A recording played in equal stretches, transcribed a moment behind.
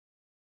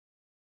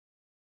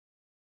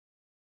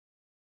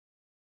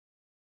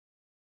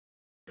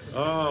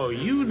Oh,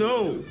 you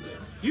know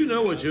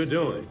what you're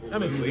doing. I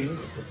mean,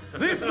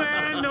 this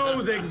man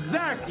knows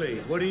exactly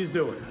what he's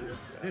doing.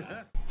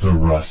 The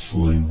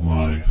Wrestling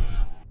Life.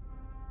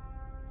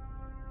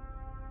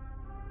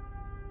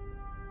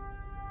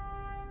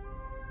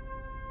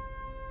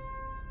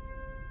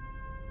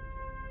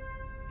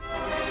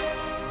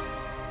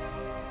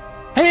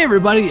 Hey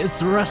everybody, it's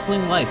The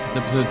Wrestling Life. It's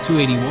episode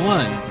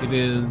 281. It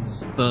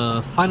is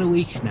the final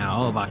week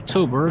now of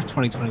October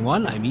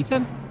 2021. I'm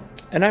Ethan.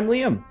 And I'm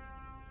Liam.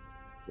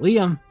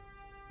 Liam,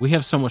 we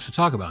have so much to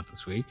talk about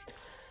this week.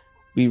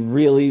 We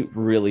really,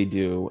 really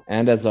do.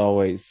 And as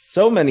always,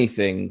 so many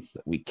things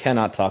that we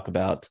cannot talk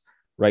about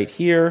right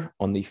here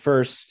on the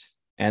first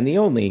and the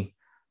only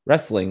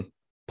wrestling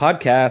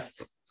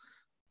podcast.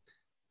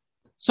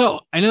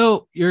 So I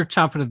know you're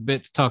chomping at the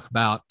bit to talk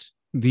about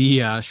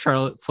the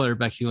Charlotte Flair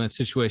Becky Lynch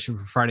situation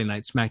for Friday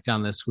Night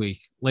Smackdown this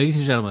week. Ladies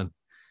and gentlemen,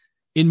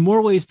 in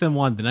more ways than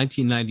one, the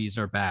 1990s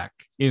are back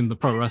in the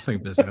pro wrestling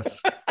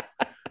business.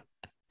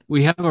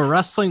 We have a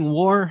wrestling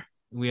war.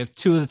 We have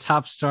two of the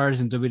top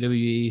stars in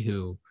WWE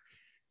who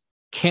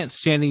can't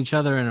stand each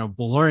other and are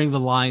blurring the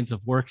lines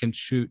of work and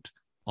shoot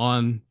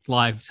on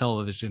live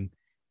television.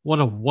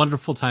 What a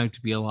wonderful time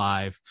to be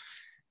alive.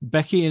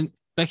 Becky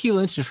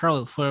Lynch and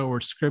Charlotte Flair were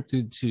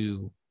scripted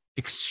to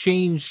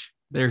exchange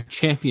their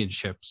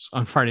championships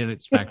on Friday Night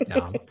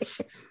Smackdown.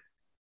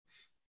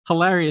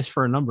 Hilarious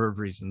for a number of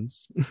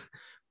reasons.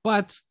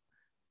 But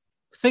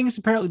things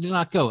apparently did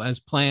not go as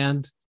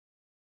planned.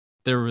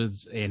 There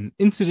was an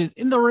incident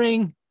in the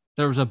ring.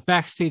 There was a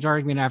backstage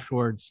argument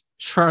afterwards.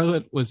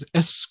 Charlotte was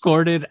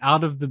escorted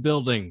out of the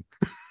building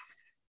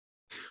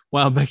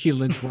while Becky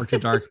Lynch worked a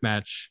dark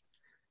match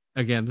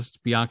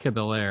against Bianca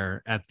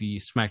Belair at the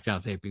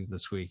SmackDown tapings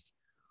this week.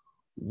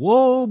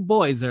 Whoa,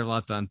 boy, is there a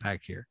lot to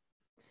unpack here.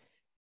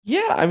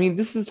 Yeah, I mean,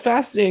 this is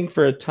fascinating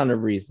for a ton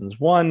of reasons.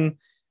 One,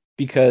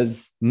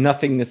 because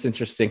nothing this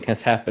interesting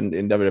has happened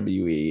in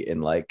WWE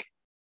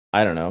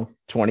in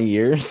 20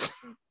 years.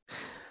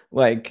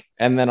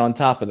 And then on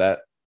top of that,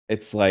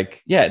 it's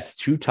it's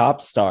two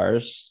top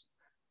stars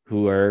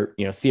who are,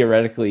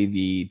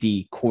 theoretically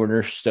the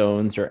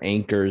cornerstones or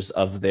anchors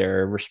of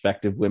their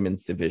respective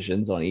women's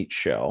divisions on each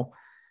show.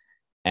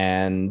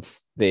 And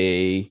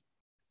they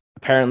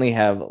apparently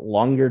have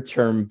longer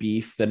term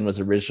beef than was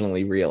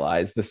originally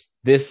realized.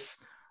 This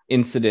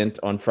incident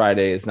on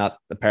Friday is not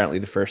apparently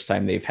the first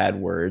time they've had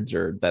words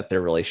or that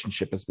their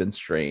relationship has been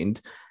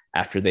strained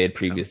after they had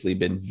previously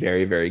been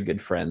very, very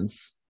good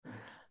friends.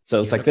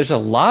 So it's there's a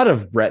lot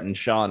of Brett and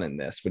Sean in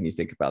this when you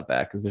think about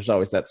that, because there's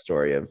always that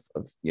story of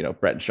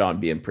Brett and Sean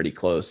being pretty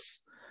close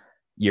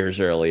years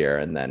earlier,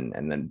 and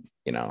then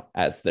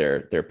as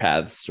their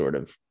paths sort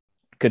of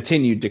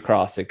continued to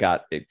cross, it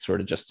sort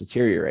of just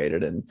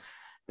deteriorated, and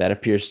that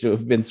appears to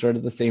have been sort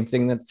of the same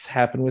thing that's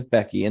happened with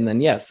Becky. And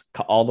then yes,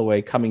 all the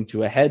way coming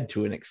to a head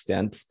to an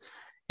extent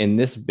in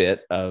this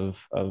bit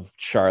of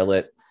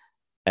Charlotte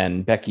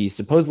and Becky.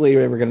 Supposedly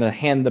they were going to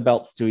hand the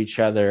belts to each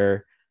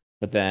other.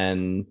 But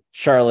then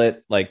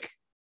Charlotte,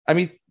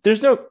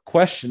 there's no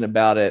question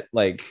about it.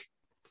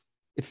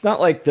 It's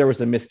not like there was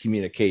a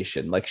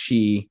miscommunication.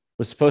 She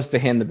was supposed to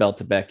hand the belt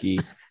to Becky.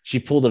 She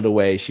pulled it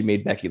away. She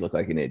made Becky look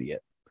like an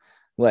idiot.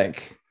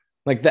 Like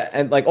that,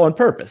 and on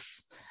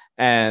purpose.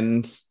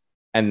 And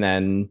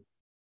then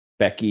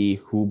Becky,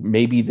 who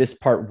maybe this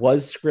part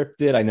was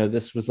scripted. I know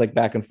this was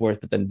back and forth,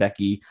 but then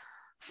Becky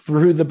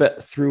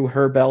threw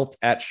her belt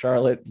at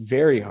Charlotte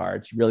very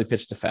hard. She really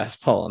pitched a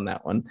fastball on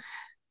that one.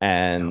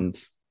 And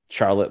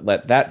Charlotte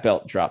let that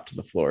belt drop to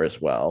the floor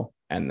as well.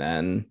 And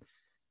then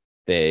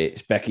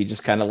Becky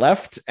just kind of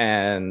left,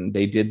 and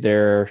they did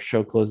their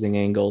show closing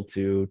angle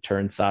to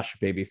turn Sasha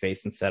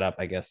babyface and set up,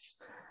 I guess,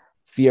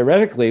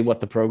 theoretically what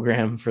the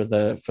program for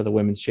the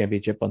women's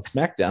championship on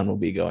SmackDown will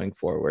be going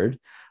forward.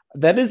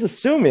 That is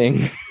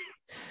assuming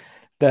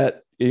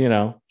that,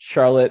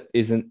 Charlotte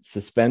isn't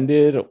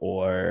suspended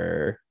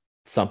or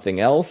something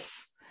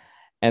else.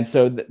 And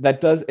so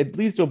it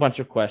leads to a bunch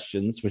of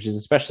questions, which is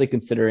especially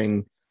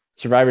considering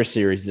Survivor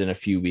Series in a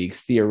few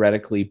weeks.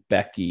 Theoretically,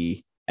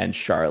 Becky and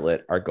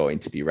Charlotte are going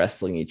to be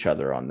wrestling each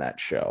other on that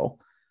show.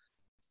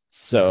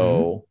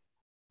 So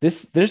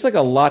there's a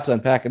lot to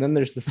unpack. And then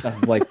there's the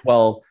stuff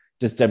well,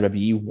 does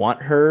WWE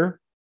want her?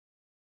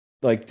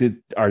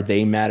 Are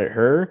they mad at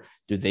her?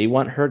 Do they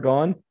want her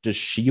gone? Does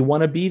she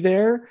want to be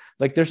there?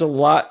 There's a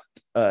lot,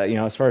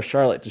 as far as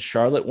Charlotte. Does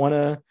Charlotte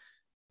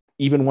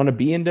even want to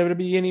be in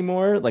WWE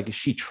anymore? Is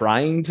she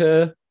trying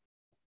to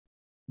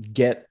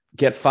get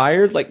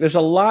fired? There's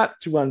a lot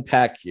to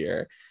unpack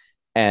here.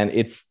 And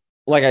it's,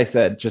 like I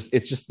said,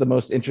 it's just the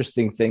most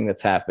interesting thing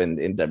that's happened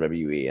in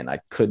WWE. And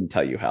I couldn't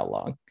tell you how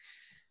long.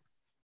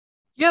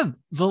 Yeah.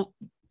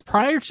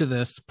 Prior to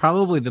this,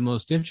 probably the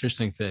most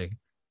interesting thing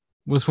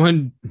was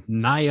when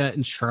Nia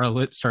and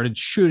Charlotte started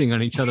shooting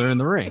on each other in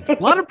the ring.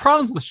 A lot of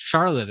problems with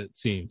Charlotte, it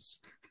seems.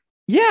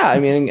 Yeah, I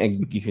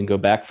mean, you can go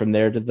back from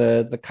there to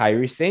the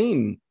Kairi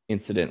Sane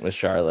incident with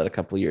Charlotte a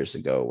couple of years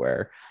ago,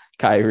 where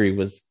Kairi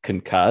was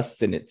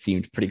concussed, and it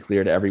seemed pretty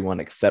clear to everyone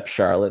except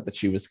Charlotte that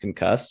she was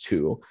concussed,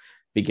 who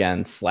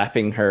began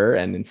slapping her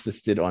and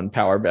insisted on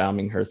power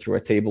bombing her through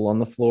a table on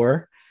the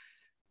floor.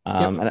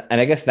 And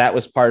I guess that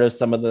was part of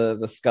some of the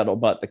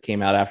scuttlebutt that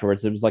came out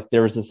afterwards. It was like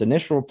there was this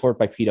initial report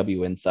by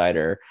PW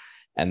Insider,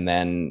 and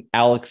then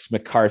Alex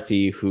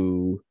McCarthy,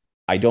 who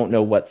I don't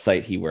know what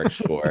site he works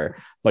for,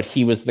 but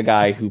he was the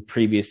guy who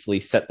previously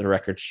set the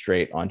record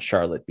straight on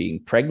Charlotte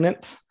being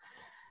pregnant.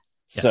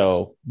 Yes.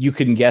 So you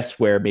can guess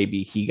where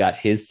maybe he got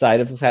his side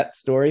of that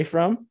story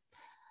from.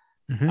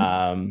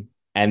 Mm-hmm.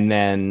 And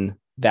then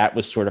that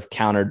was sort of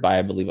countered by,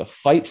 I believe, a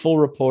Fightful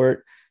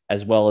report,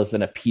 as well as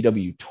then a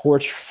PW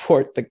Torch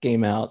report that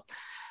came out.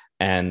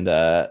 And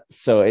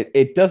so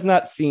it does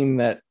not seem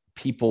that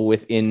people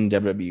within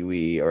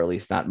WWE, or at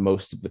least not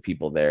most of the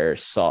people there,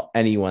 saw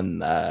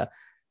anyone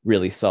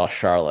really saw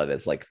Charlotte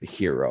as like the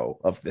hero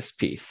of this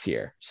piece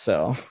here.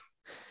 So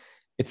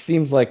it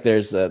seems like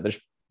there's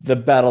the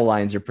battle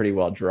lines are pretty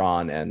well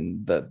drawn,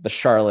 and the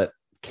Charlotte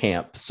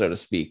camp, so to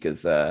speak,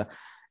 is a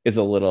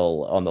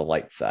little on the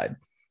light side.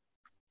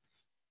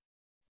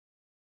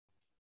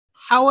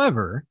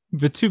 However,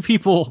 the two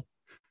people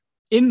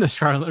in the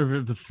Charlotte,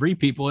 or the three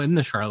people in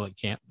the Charlotte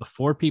camp, the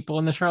four people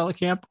in the Charlotte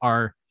camp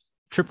are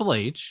Triple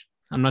H.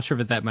 I'm not sure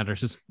if that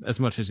matters as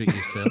much as it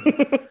used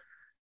to.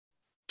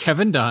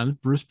 Kevin Dunn,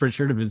 Bruce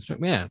Pritchard, and Vince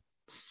McMahon.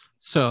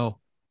 So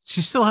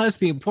she still has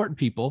the important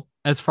people,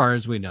 as far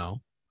as we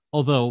know.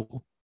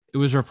 Although it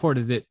was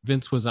reported that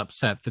Vince was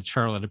upset that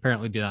Charlotte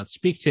apparently did not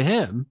speak to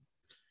him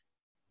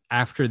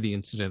after the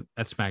incident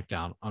at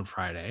SmackDown on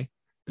Friday.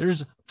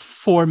 There's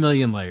 4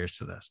 million layers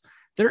to this.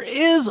 There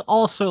is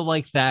also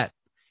like that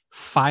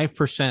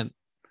 5%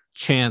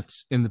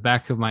 chance in the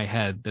back of my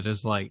head that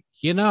is like,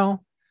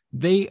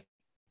 they,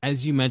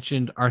 as you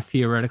mentioned, are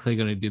theoretically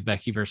going to do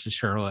Becky versus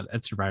Charlotte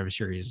at Survivor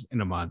Series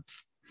in a month.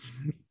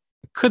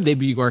 Could they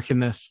be working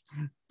this?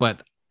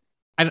 But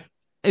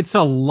it's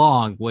a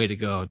long way to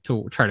go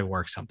to try to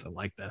work something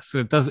like this.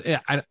 So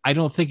I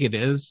don't think it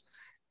is,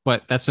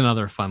 but that's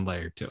another fun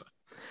layer to it.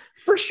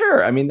 For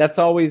sure. I mean, that's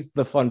always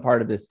the fun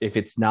part of this. If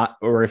it's not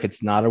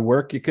a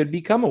work, it could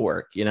become a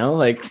work,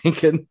 like it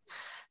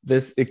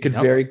could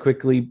very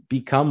quickly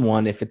become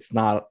one if it's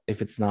not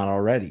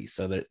already.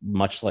 So that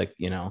much like,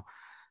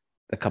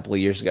 a couple of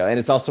years ago. And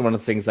it's also one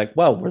of the things like,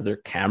 well, were there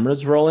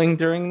cameras rolling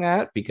during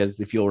that? Because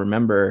if you'll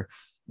remember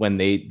when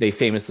they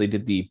famously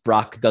did the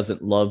Brock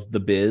doesn't love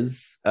the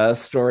biz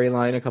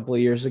storyline a couple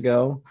of years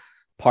ago,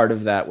 part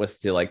of that was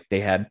to like, they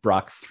had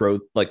Brock throw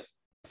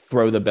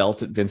the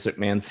belt at Vince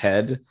McMahon's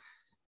head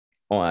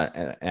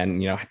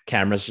and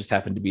cameras just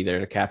happened to be there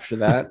to capture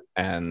that.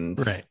 And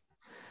right.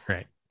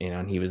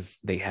 And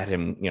they had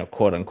him,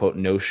 quote unquote,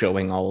 no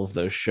showing all of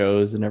those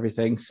shows and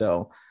everything.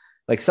 So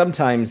like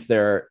sometimes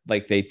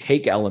they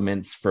take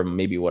elements from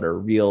maybe what are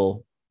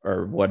real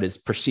or what is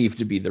perceived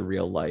to be the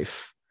real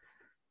life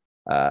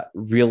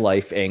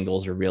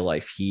angles or real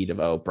life heat of,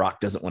 oh, Brock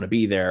doesn't want to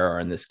be there.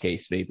 Or in this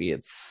case, maybe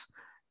it's,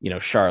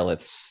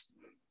 Charlotte's,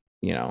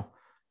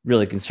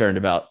 really concerned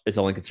about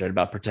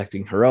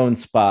protecting her own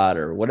spot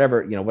or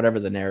whatever, whatever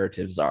the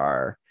narratives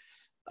are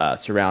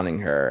surrounding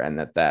her, and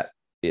that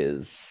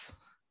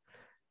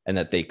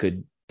they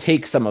could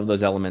take some of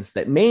those elements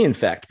that may in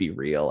fact be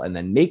real and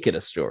then make it a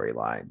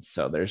storyline.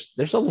 So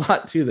there's a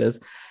lot to this.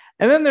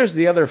 And then there's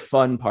the other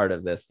fun part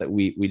of this that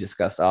we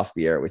discussed off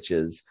the air, which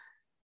is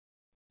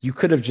you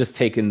could have just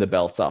taken the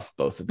belts off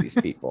both of these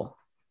people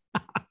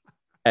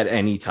at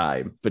any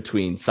time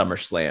between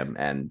SummerSlam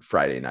and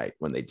Friday night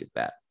when they did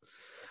that,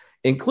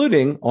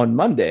 including on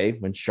Monday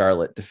when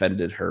Charlotte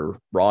defended her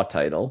Raw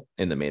title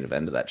in the main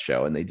event of that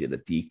show, and they did a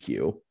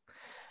DQ.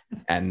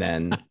 And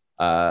then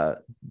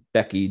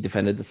Becky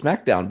defended the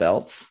SmackDown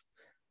belts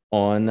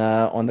on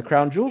the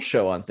Crown Jewel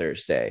show on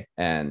Thursday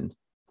and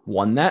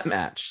won that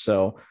match.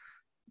 So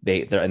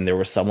there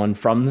was someone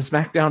from the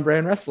SmackDown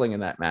brand wrestling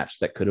in that match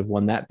that could have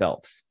won that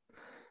belt.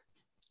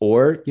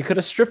 Or you could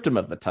have stripped them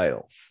of the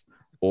titles,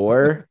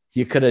 or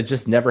you could have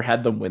just never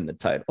had them win the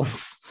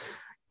titles.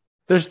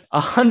 There's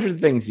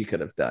 100 things you could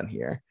have done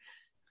here.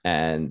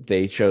 And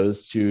they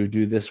chose to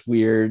do this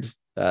weird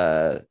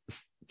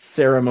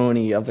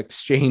ceremony of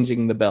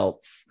exchanging the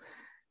belts.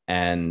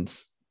 And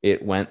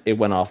it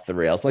went off the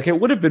rails. Like, it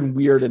would have been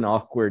weird and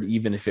awkward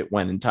even if it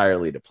went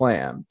entirely to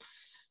plan.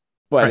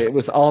 But right. It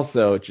was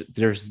also,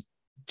 there's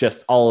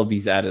just all of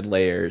these added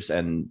layers.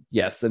 And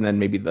yes, and then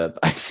maybe the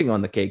icing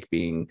on the cake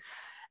being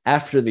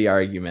after the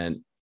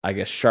argument, I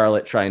guess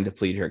Charlotte trying to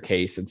plead her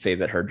case and say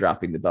that her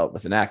dropping the belt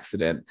was an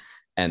accident,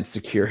 and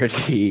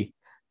security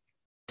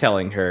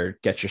telling her,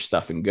 get your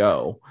stuff and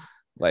go.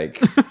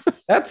 Like,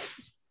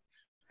 that's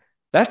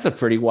a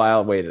pretty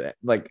wild way to,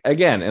 like,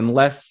 again,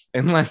 unless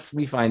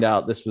we find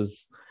out this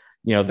was,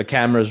 the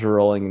cameras were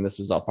rolling and this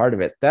was all part of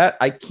it, that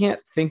I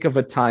can't think of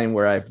a time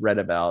where I've read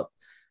about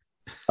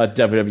a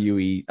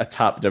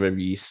top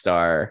WWE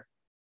star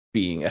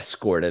being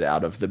escorted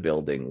out of the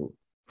building.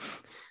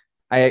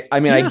 I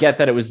mean, yeah. I get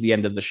that it was the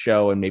end of the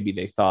show and maybe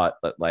they thought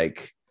that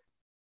like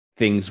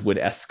things would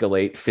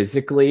escalate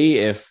physically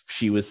if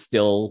she was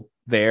still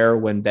there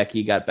when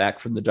Becky got back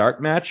from the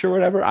dark match or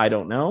whatever. I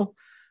don't know.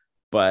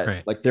 But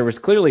Right. like there was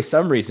clearly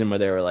some reason where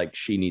they were like,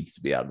 she needs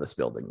to be out of this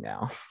building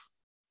now.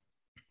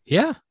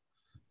 Yeah.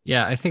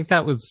 Yeah. I think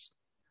that was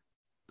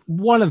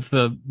one of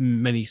the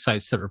many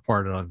sites that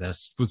reported on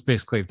this was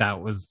basically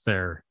that was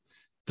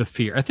the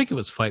fear. I think it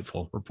was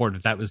Fightful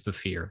reported that was the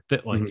fear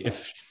that like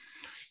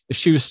if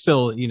she was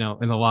still, in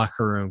the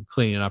locker room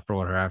cleaning up or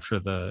whatever after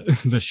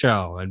the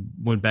show, and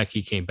when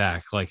Becky came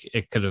back, like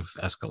it could have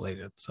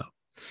escalated. So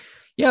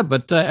yeah,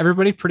 but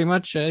everybody pretty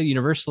much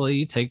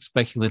universally takes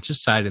Becky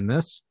Lynch's side in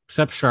this,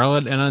 except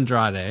Charlotte and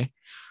Andrade.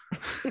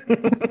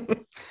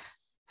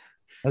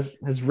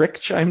 Has Rick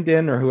chimed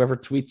in, or whoever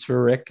tweets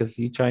for Rick? Has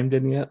he chimed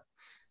in yet?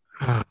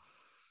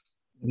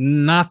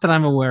 Not that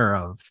I'm aware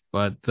of,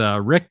 but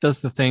Rick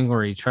does the thing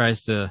where he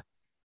tries to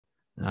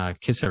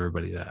kiss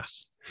everybody's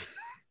ass.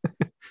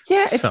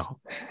 Yeah,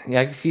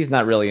 I guess he's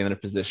not really in a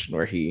position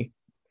where he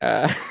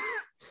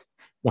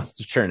wants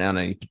to turn down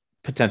any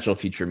potential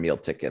future meal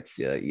tickets,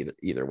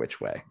 either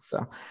which way.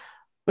 So,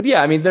 but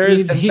yeah, I mean,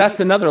 that's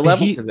another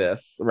level to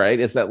this, right?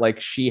 Is that like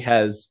she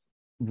has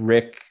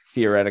Rick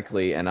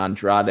theoretically and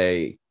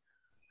Andrade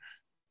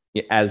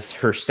as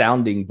her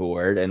sounding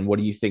board, and what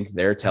do you think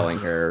they're telling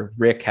her?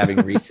 Rick having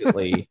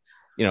recently,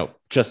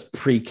 just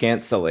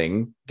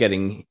pre-canceling,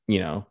 getting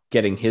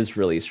his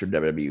release from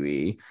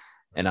WWE,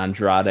 and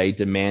Andrade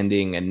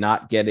demanding and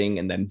not getting,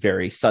 and then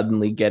very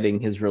suddenly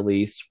getting his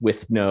release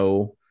with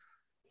no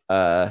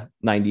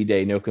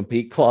 90-day no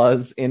compete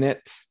clause in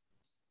it,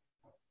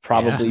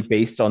 probably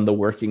based on the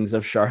workings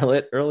of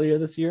Charlotte earlier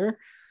this year.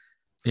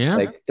 Yeah,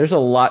 like there's a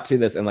lot to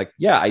this, and like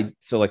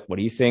what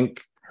do you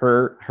think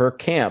her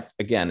camp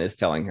again is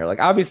telling her? Like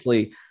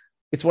obviously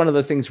it's one of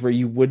those things where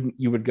you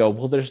would go,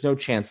 well, there's no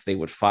chance they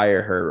would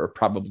fire her or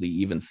probably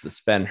even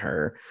suspend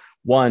her.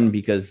 One,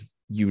 because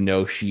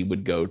she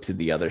would go to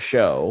the other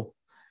show,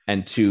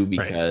 and two,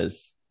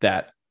 because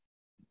that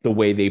the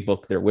way they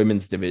book their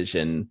women's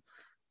division,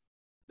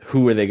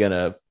 who are they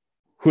gonna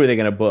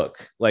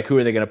book? Like who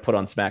are they gonna put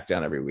on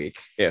SmackDown every week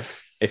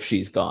if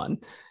she's gone?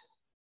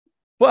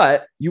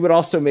 But you would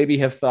also maybe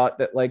have thought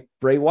that like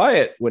Bray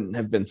Wyatt wouldn't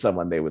have been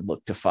someone they would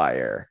look to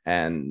fire,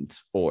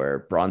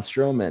 or Braun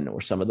Strowman,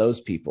 or some of those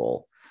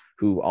people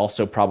who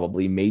also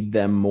probably made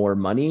them more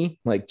money,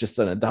 like just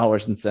on a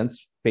dollars and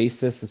cents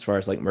basis as far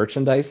as like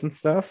merchandise and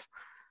stuff.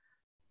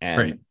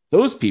 And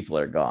those people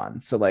are gone.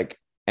 So like,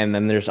 and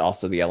then there's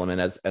also the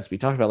element as we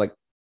talked about, like,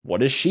 what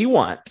does she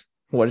want?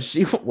 How does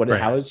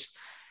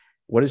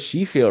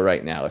she feel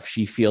right now? If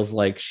she feels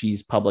like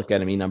she's public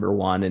enemy number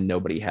one and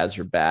nobody has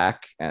her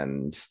back,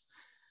 and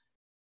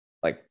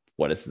like,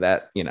 what is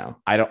that?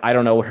 I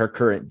don't know what her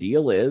current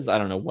deal is. I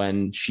don't know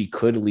when she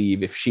could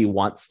leave if she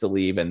wants to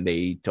leave and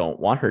they don't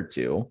want her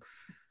to.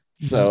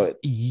 So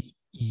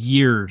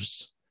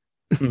years.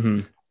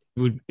 It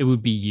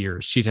would be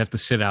years. She'd have to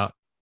sit out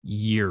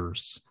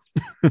years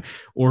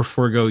or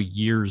forego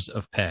years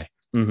of pay.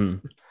 So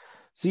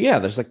yeah,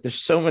 there's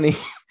so many.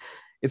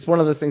 It's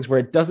one of those things where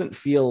it doesn't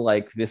feel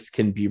like this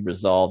can be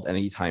resolved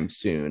anytime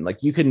soon.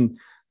 Like you can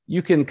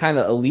kind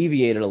of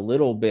alleviate it a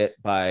little bit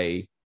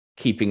by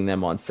keeping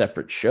them on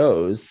separate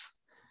shows.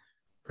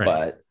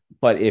 But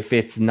if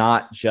it's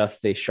not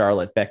just a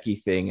Charlotte Becky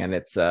thing, and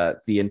it's the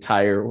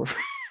entire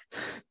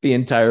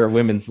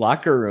women's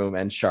locker room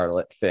and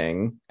Charlotte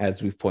thing,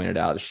 as we've pointed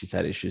out, she's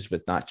had issues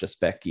with not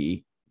just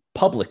Becky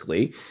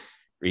publicly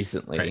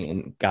recently,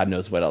 and God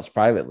knows what else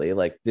privately.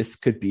 Like this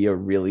could be a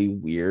really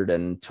weird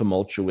and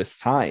tumultuous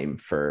time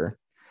for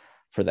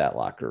that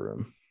locker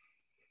room.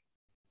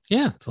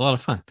 Yeah, it's a lot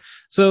of fun.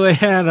 So they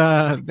had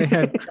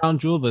Crown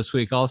Jewel this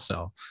week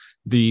also,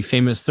 the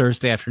famous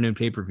Thursday afternoon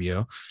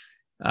pay-per-view.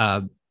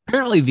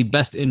 Apparently the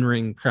best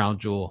in-ring Crown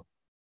Jewel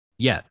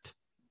yet.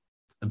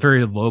 A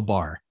very low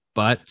bar,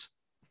 but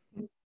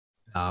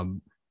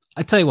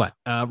I tell you what,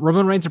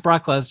 Roman Reigns and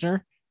Brock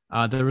Lesnar,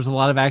 there was a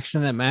lot of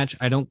action in that match.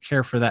 I don't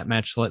care for that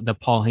match, the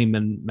Paul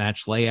Heyman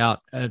match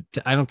layout. I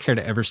don't care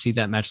to ever see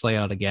that match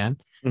layout again,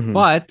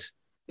 but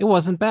it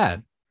wasn't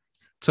bad.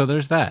 So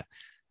there's that.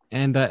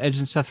 And Edge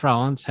and Seth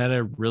Rollins had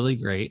a really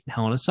great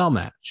Hell in a Cell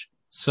match.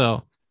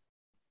 So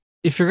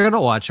if you're going to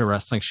watch a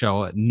wrestling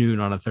show at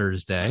noon on a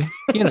Thursday,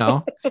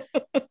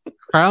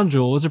 Crown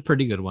Jewel was a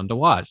pretty good one to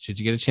watch. Did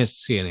you get a chance to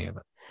see any of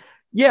it?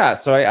 Yeah,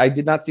 so I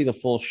did not see the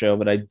full show,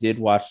 but I did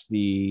watch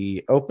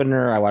the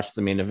opener. I watched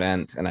the main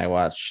event, and I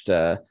watched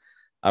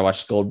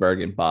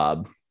Goldberg and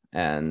Bob,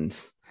 and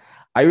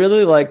I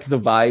really liked the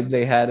vibe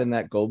they had in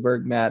that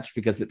Goldberg match,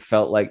 because it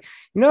felt like,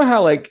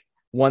 how like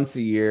once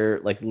a year,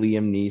 like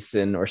Liam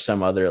Neeson or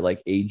some other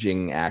like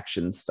aging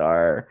action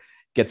star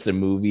gets a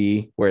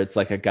movie where it's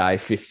like a guy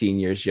 15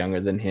 years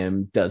younger than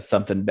him does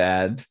something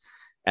bad,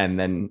 and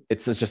then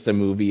it's just a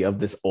movie of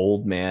this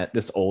old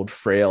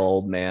frail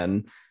old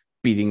man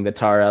beating the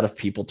tar out of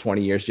people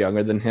 20 years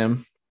younger than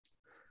him.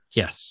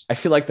 Yes. I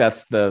feel like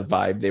that's the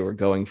vibe they were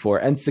going for,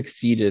 and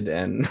succeeded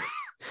in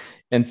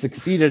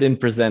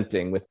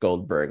presenting with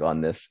Goldberg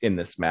in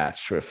this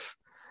match of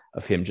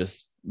him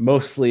just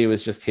mostly it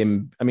was just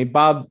him. I mean,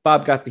 Bob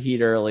got the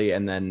heat early,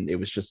 and then it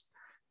was just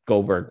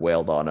Goldberg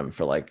wailed on him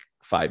for like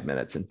 5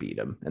 minutes and beat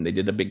him. And they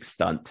did a big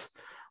stunt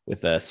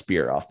with a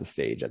spear off the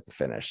stage at the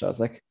finish. So I was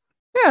like,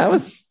 yeah, it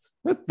was.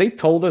 They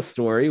told a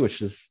story,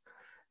 which is,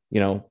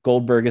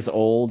 Goldberg is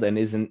old and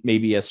isn't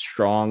maybe as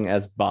strong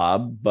as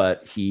Bob,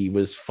 but he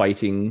was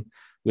fighting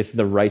with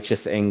the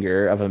righteous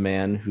anger of a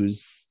man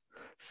whose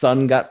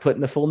son got put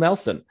in a full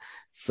Nelson.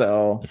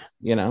 So,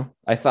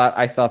 I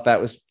thought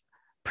that was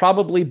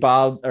probably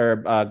Bob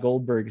or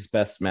Goldberg's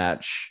best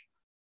match,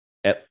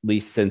 at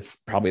least since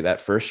probably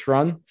that first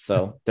run.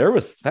 So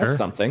that's sure.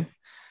 Something.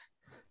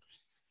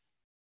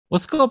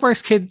 What's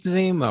Goldberg's kid's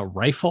name? A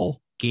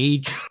rifle,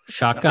 gauge,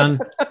 shotgun.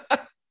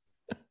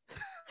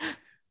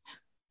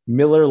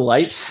 Miller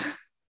Lite.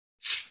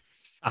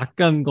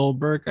 Shotgun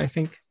Goldberg, I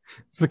think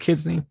it's the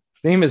kid's name.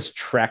 His name is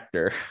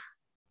Tractor.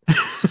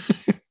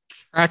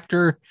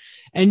 Tractor.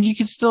 And you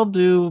can still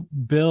do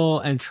Bill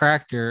and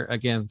Tractor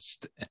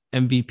against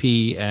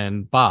MVP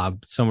and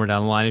Bob somewhere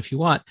down the line if you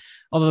want.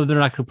 Although they're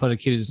not going to put a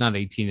kid who's not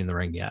 18 in the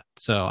ring yet.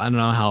 So I don't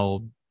know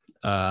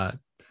how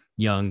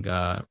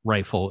young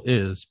Rifle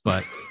is,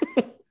 but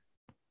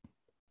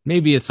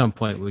maybe at some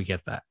point we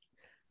get that.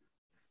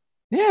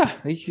 Yeah.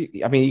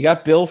 I mean, you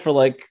got Bill for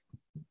like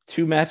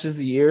 2 matches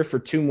a year for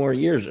 2 more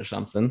years or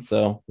something.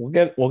 So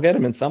we'll get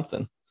him in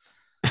something.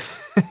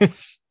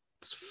 It's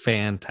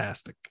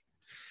fantastic.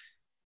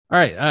 All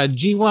right.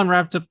 G1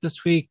 wrapped up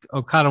this week.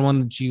 Okada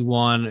won the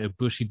G1.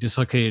 Ibushi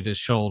dislocated his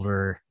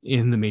shoulder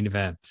in the main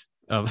event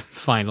of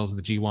finals of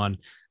the G1.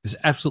 This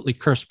absolutely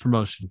cursed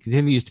promotion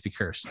continues to be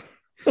cursed.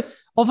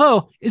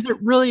 Although, is it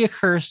really a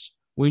curse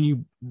when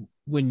you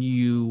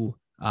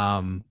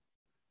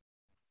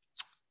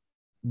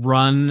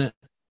run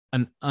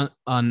an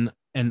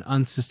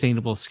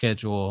unsustainable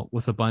schedule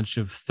with a bunch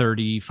of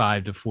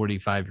 35 to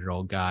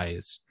 45-year-old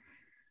guys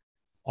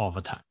all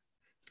the time?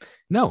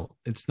 No,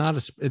 it's not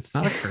a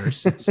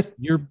curse. It's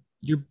you're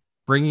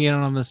bringing it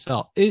on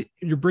yourself.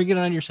 You're bringing it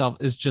on yourself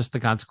is just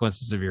the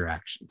consequences of your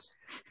actions.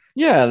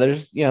 Yeah,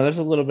 there's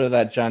a little bit of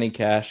that Johnny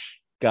Cash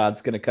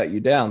God's gonna cut you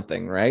down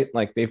thing, right?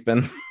 Like they've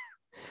been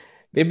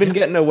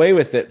getting away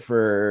with it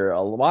for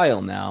a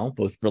while now,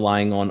 both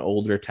relying on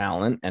older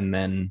talent and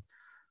then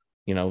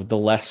the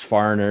less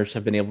foreigners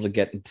have been able to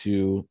get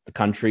into the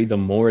country, the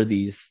more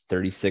these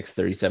 36,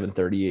 37,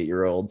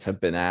 38-year-olds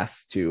have been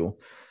asked to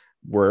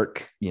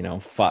work,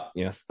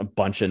 a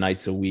bunch of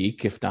nights a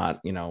week, if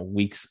not,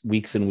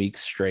 weeks and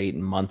weeks straight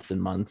and months.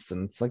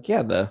 And it's like,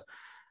 yeah,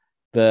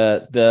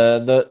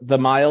 the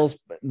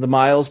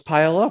miles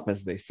pile up,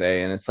 as they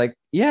say. And it's like,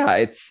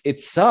 yeah,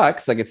 it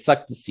sucks. Like it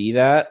sucked to see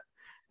that.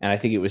 And I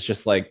think it was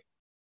just like,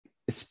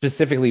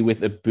 specifically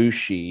with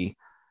Ibushi,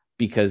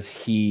 because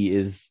he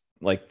is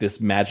like this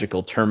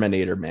magical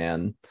Terminator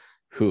man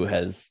who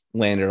has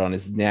landed on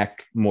his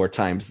neck more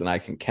times than I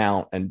can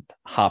count and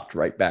hopped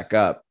right back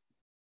up.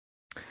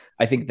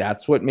 I think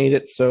that's what made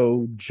it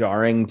so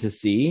jarring to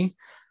see,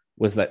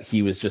 was that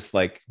he was just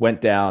like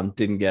went down,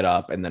 didn't get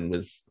up, and then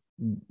was,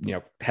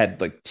 had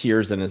like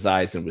tears in his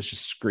eyes and was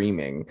just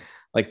screaming.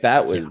 Like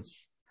that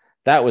was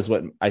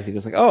what I think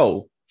was like,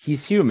 oh,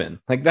 he's human.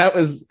 Like that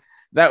was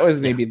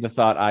maybe the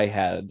thought I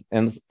had.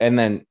 And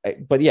then,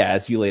 but yeah,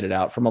 as you laid it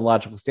out from a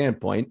logical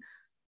standpoint,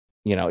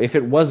 if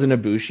it wasn't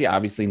Ibushi,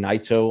 obviously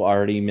Naito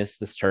already missed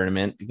this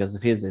tournament because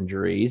of his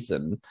injuries,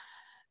 and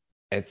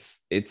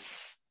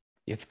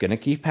it's going to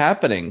keep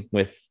happening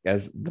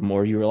as the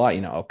more you rely.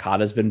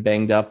 Okada's been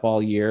banged up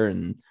all year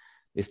and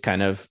is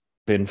kind of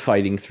been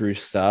fighting through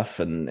stuff,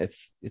 and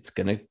it's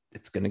going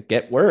to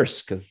get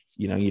worse because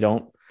you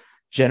don't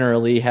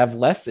generally have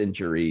less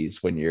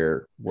injuries when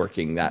you're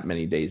working that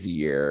many days a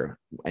year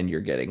and you're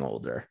getting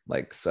older.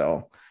 Like,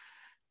 so,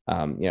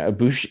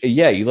 Ibushi,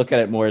 yeah, you look at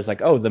it more as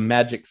like, oh, the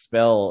magic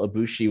spell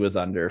Ibushi was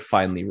under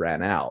finally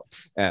ran out.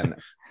 And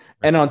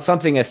on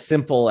something as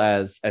simple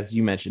as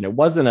you mentioned, it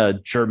wasn't a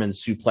German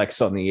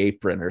suplex on the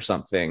apron or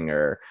something,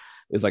 or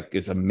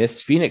it's a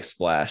missed Phoenix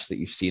splash that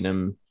you've seen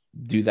him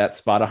do that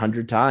spot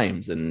 100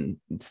 times and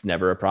it's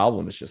never a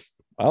problem. It's just,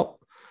 well,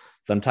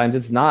 sometimes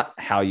it's not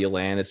how you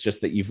land. It's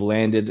just that you've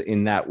landed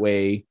in that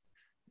way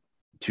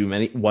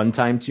one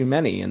time too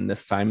many. And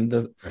this time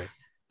the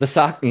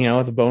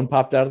bone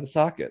popped out of the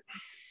socket.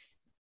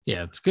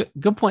 Yeah, it's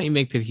good point you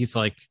make that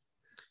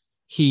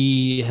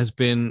he has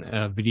been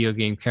a video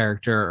game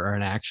character or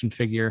an action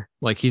figure.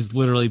 Like he's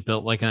literally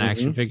built like an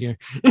action figure.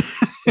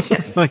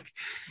 It's like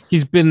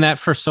he's been that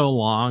for so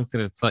long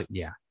that it's like,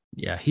 yeah,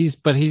 he's a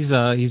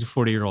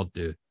 40-year-old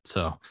dude.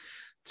 So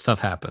stuff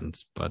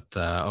happens. But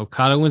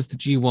Okada wins the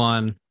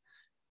G1,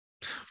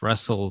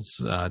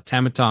 wrestles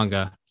Tama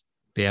Tonga,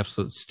 the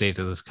absolute state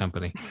of this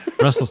company.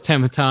 Wrestles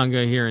Tama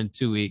Tonga here in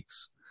 2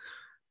 weeks.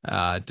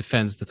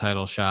 Defends the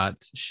title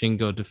shot.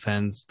 Shingo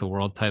defends the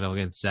world title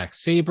against Zack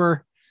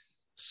Sabre.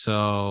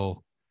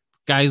 So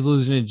guys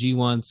losing in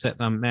G1,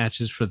 setting up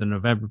matches for the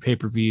November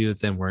pay-per-view.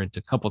 Then we're into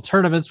a couple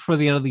tournaments for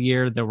the end of the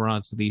year. Then we're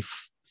on to the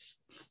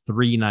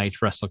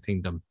 3-night Wrestle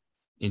Kingdom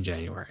in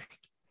January.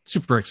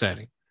 Super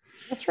exciting.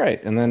 That's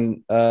right. And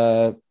then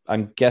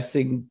I'm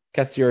guessing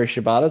Katsuyori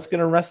Shibata is going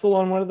to wrestle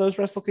on one of those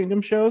Wrestle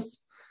Kingdom shows.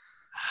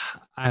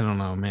 I don't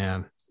know,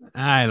 man.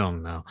 I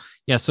don't know.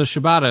 Yeah, so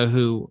Shibata,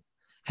 who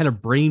had a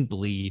brain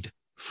bleed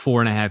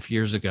 4.5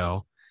 years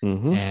ago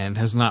and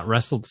has not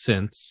wrestled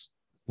since.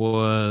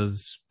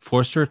 Was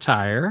forced to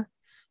retire,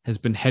 has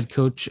been head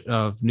coach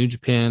of New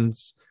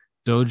Japan's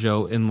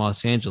dojo in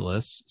Los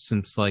Angeles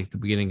since like the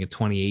beginning of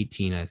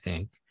 2018, I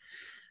think.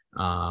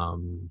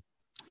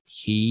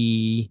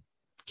 He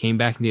came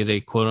back and did a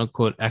quote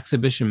unquote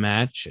exhibition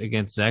match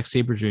against Zack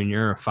Sabre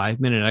Jr., a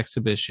 5-minute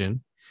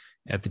exhibition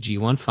at the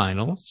G1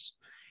 finals.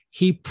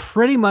 He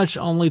pretty much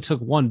only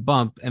took one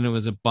bump, and it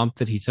was a bump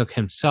that he took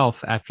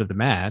himself after the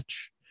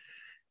match,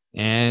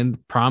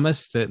 and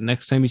promised that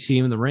next time you see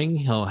him in the ring,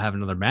 he'll have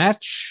another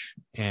match.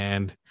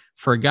 And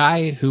for a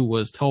guy who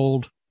was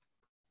told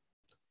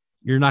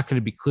you're not going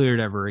to be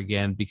cleared ever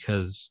again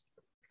because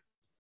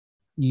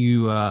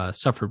you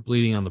suffered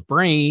bleeding on the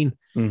brain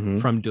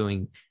from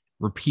doing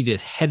repeated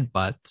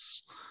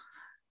headbutts,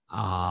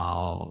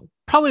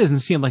 probably doesn't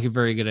seem like a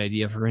very good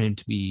idea for him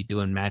to be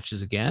doing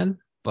matches again.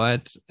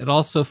 But it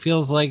also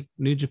feels like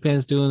New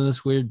Japan's doing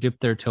this weird dip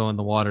their toe in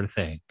the water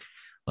thing.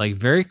 Like,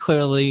 very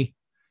clearly,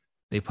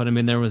 they put him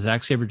in there with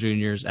Zack Sabre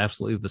Jr. is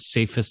absolutely the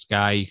safest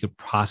guy you could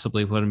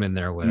possibly put him in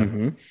there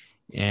with.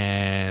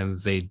 And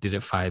they did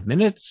it 5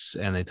 minutes,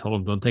 and they told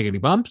him don't take any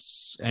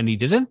bumps, and he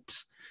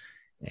didn't.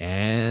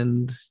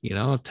 And, you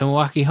know,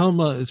 Tomoaki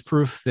Honma is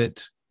proof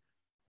that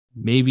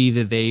maybe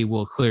that they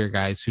will clear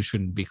guys who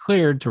shouldn't be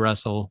cleared to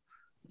wrestle,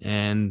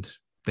 and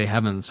they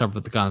haven't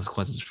suffered the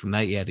consequences from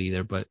that yet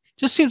either. But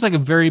just seems like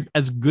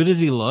as good as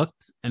he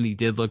looked, and he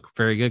did look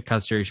very good.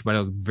 Katsuyori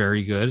Shibata looked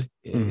very good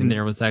in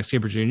there with Zack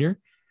Sabre Jr.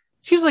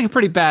 Seems like a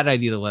pretty bad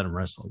idea to let him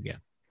wrestle again.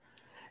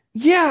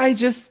 Yeah, I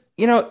just,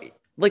 you know,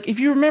 like if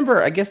you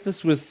remember, I guess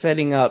this was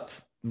setting up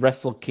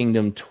Wrestle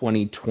Kingdom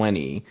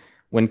 2020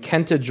 when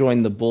Kenta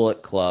joined the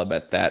Bullet Club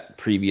at that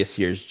previous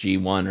year's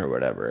G1 or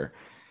whatever.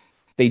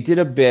 They did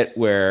a bit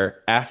where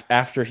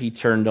after he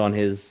turned on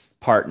his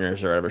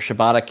partners or whatever,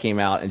 Shibata came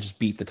out and just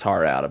beat the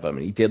tar out of him.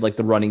 And he did like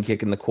the running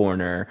kick in the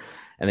corner.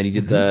 And then he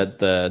did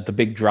the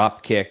big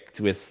drop kick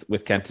with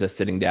Kenta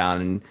sitting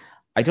down. And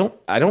I don't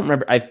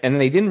remember.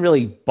 And they didn't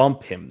really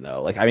bump him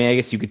though. Like, I mean, I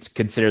guess you could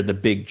consider the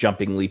big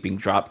jumping, leaping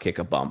drop kick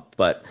a bump.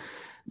 But,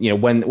 you know,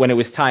 when it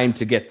was time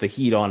to get the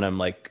heat on him,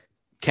 like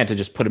Kenta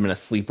just put him in a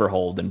sleeper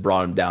hold and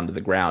brought him down to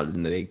the ground,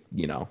 and they,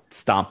 you know,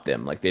 stomped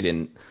him. Like they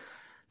didn't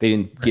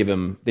give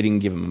him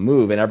a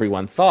move. And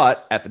everyone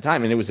thought at the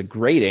time, and it was a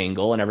great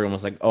angle, and everyone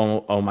was like,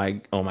 oh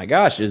my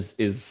gosh,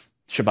 is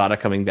Shibata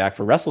coming back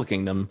for Wrestle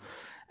Kingdom?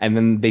 And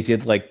then they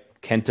did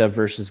like Kenta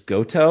versus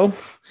Goto,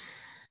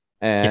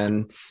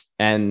 and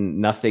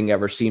nothing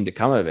ever seemed to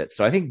come of it.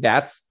 So I think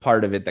that's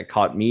part of it that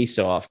caught me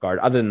so off guard,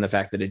 other than the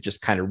fact that it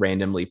just kind of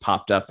randomly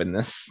popped up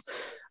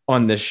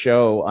on this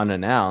show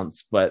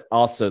unannounced, but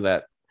also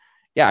that,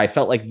 yeah, I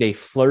felt like they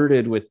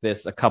flirted with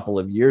this a couple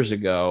of years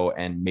ago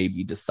and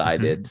maybe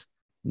decided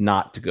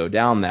not to go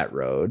down that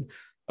road.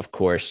 Of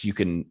course, you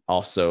can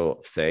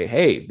also say,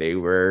 hey,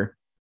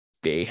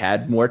 they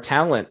had more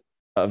talent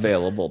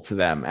available to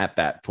them at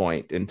that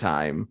point in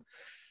time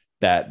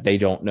that they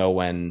don't know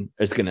when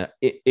it's gonna,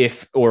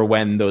 if or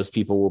when those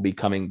people will be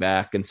coming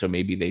back. And so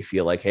maybe they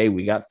feel like, hey,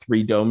 we got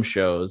 3 dome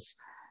shows,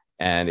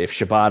 and if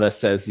Shibata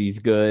says he's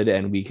good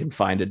and we can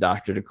find a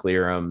doctor to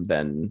clear him,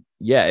 then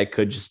yeah, it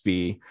could just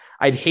be,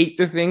 I'd hate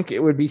to think it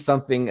would be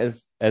something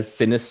as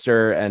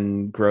sinister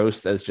and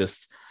gross as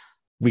just,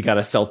 we got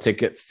to sell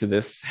tickets to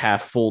this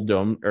half full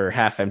dome or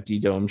half empty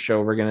dome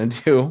show we're going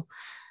to do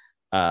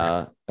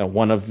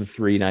one of the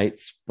 3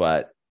 nights.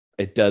 But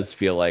it does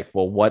feel like,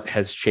 well, what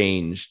has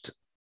changed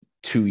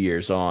 2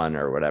 years on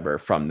or whatever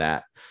from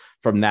that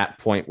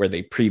point where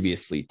they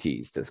previously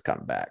teased his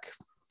comeback?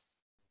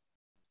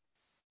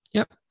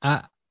 Yep.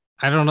 I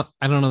don't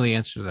know the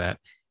answer to that.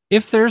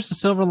 If there's a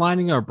silver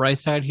lining or a bright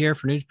side here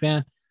for New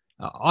Japan,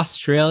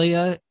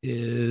 Australia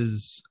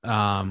is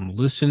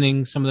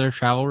loosening some of their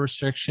travel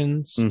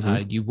restrictions.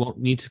 You won't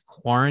need to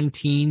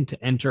quarantine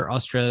to enter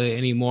Australia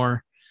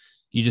anymore.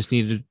 You just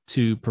needed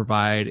to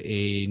provide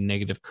a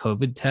negative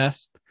COVID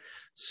test.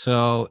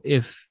 So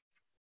if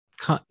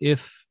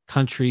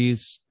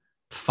countries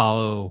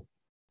follow,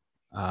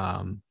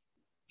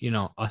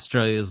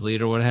 Australia's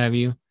lead or what have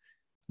you,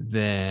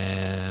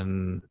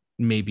 then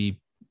maybe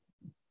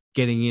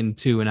getting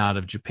into and out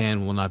of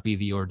Japan will not be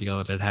the ordeal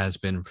that it has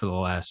been for the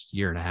last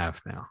year and a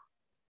half now.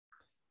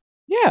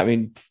 Yeah, I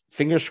mean,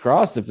 fingers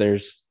crossed if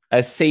there's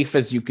as safe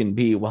as you can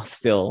be while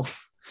still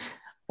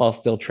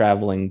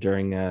traveling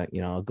during a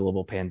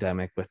global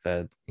pandemic with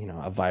a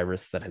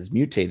virus that has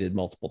mutated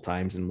multiple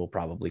times and will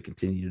probably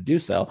continue to do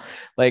so.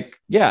 Like,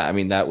 yeah, I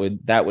mean, that would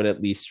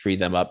at least free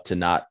them up to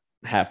not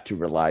have to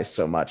rely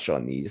so much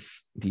on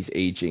these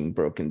aging,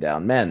 broken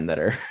down men that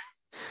are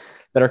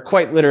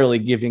quite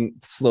literally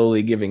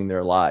slowly giving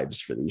their lives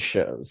for these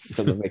shows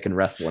so that they can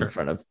wrestle in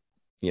front of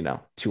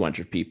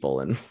 200 people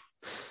and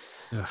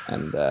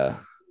that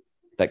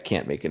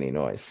can't make any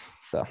noise.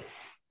 So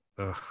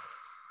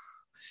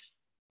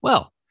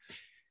well,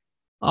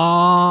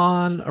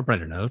 on a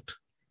brighter note,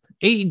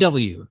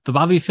 AEW, the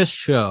Bobby Fish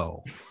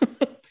show.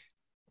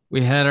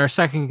 We had our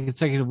second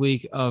consecutive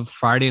week of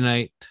Friday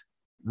Night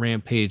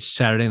Rampage,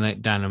 Saturday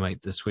Night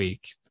Dynamite this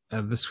week.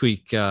 this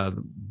week,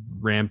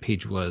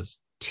 Rampage was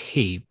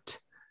taped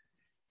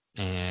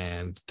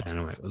and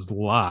Dynamite was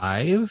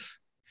live.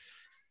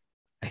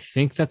 I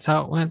think that's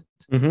how it went.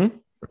 Mm-hmm.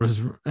 It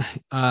was,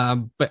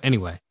 but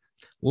anyway,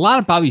 a lot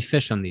of Bobby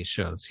Fish on these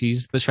shows.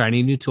 He's the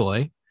shiny new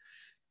toy.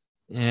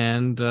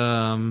 And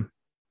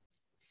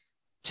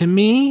to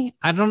me,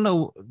 I don't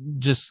know,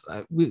 just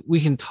we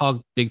can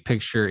talk big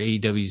picture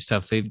AEW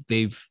stuff.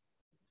 They've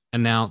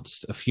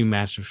announced a few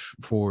matches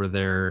for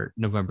their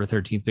November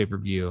 13th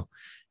pay-per-view.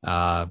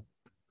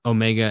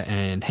 Omega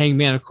and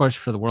Hangman, of course,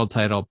 for the world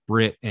title,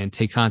 Britt and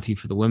Tay Conti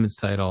for the women's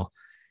title,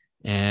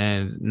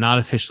 and not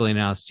officially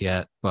announced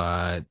yet,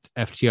 but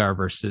FTR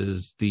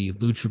versus the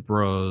Lucha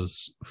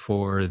Bros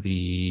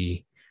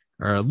Lucha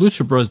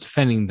Bros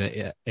defending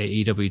the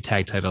AEW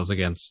tag titles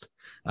against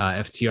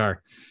FTR.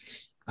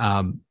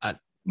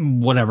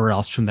 Whatever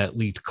else from that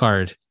leaked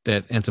card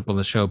that ends up on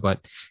the show.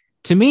 But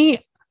to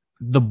me,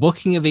 the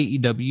booking of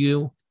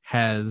AEW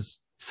has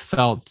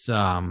felt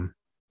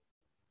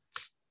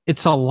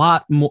it's a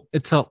lot more,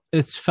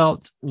 it's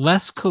felt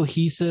less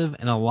cohesive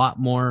and a lot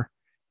more.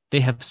 They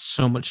have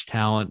so much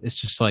talent. It's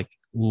just like,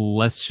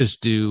 let's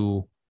just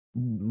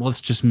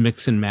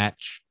mix and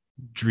match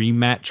dream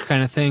match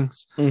kind of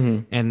things.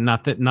 Mm-hmm. And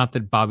not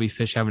that Bobby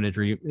Fish having a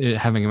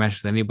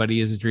match with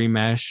anybody is a dream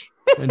match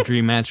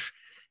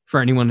for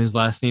anyone whose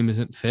last name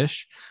isn't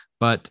Fish.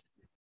 But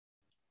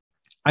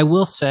I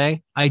will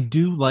say, I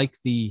do like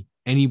the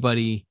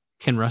anybody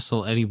can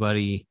wrestle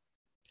anybody,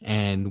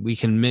 and we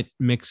can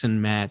mix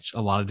and match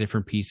a lot of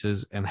different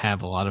pieces and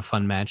have a lot of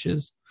fun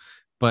matches.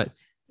 But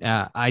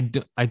I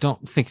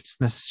don't think it's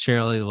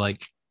necessarily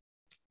like,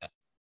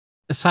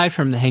 aside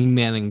from the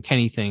Hangman and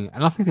Kenny thing, I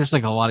don't think there's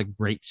like a lot of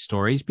great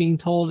stories being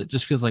told. It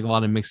just feels like a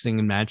lot of mixing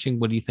and matching.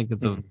 What do you think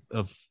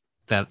of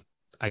that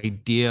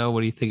idea? What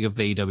do you think of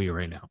AEW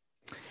right now?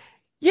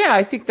 Yeah,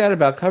 I think that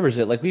about covers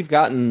it. Like, we've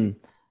gotten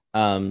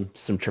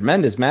some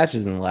tremendous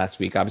matches in the last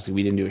week. Obviously,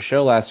 we didn't do a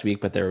show last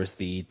week, but there was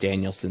the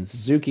Danielson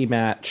Suzuki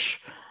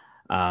match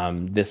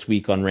this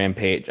week on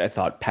Rampage. I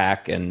thought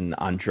Pac and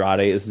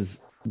Andrade, this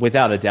is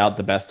without a doubt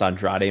the best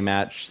Andrade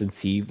match since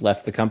he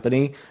left the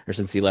company, or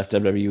since he left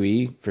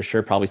WWE, for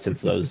sure. Probably since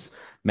those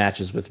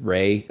matches with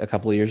Ray a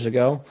couple of years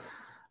ago.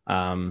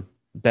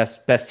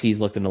 Best he's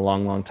looked in a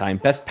long time.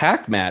 Best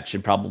Pac match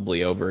in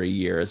probably over a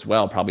year as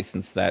well, probably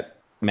since that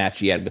match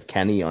he had with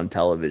Kenny on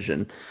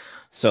television.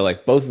 So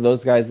like, both of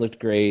those guys looked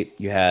great.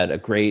 You had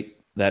that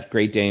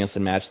great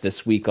Danielson match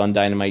this week on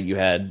Dynamite. You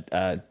had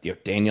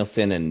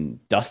Danielson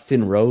and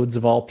Dustin Rhodes,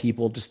 of all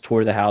people, just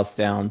tore the house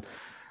down.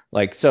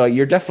 Like, so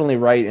you're definitely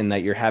right in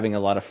that you're having a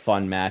lot of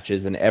fun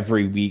matches, and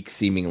every week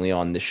seemingly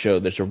on the show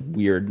there's a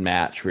weird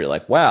match where you're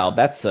like, wow,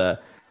 that's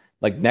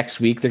like next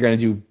week they're going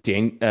to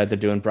do they're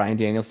doing Bryan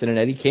Danielson and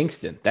Eddie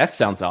Kingston. That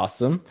sounds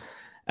awesome.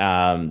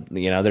 And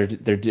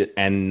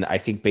I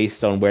think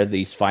based on where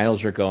these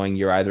finals are going,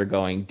 you're either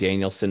going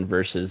Danielson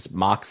versus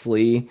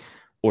Moxley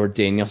or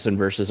Danielson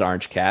versus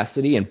Orange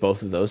Cassidy, and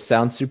both of those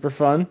sound super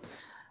fun.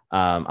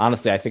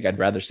 Honestly, I think I'd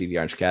rather see the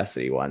Orange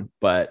Cassidy one,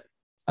 but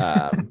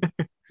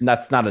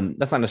that's not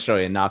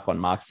necessarily a knock on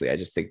Moxley. I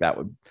just think that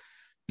would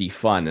be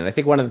fun. And I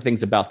think one of the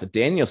things about the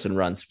Danielson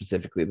run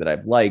specifically that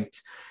I've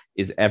liked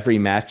is every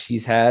match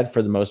he's had,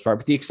 for the most part,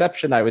 with the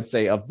exception, I would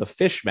say, of the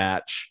Fish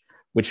match,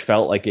 which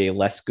felt like a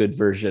less good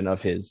version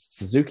of his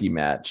Suzuki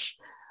match.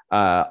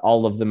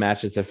 All of the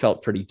matches have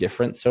felt pretty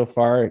different so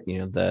far.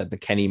 The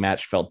Kenny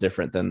match felt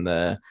different than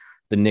the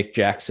Nick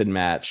Jackson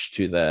match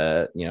to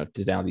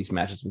now these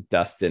matches with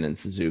Dustin and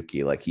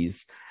Suzuki. Like,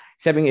 he's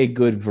having a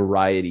good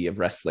variety of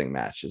wrestling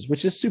matches,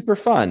 which is super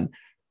fun.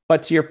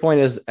 But to your point,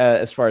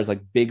 as far as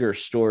like bigger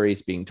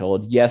stories being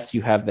told, yes,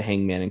 you have the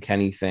Hangman and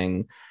Kenny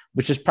thing,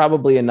 which is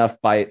probably enough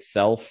by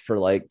itself for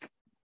like,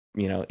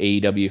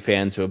 AEW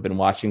fans who have been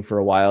watching for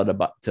a while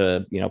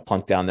to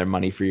plunk down their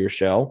money for your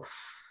show.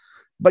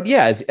 But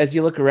yeah, as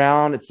you look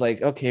around, it's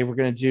like, okay, we're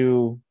going to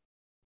do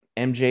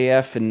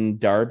MJF and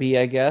Darby,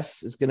 I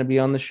guess, is going to be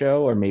on the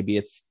show. Or maybe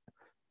it's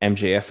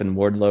MJF and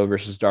Wardlow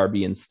versus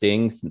Darby and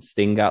Sting, since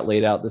Sting got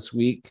laid out this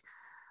week.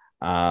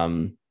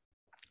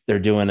 They're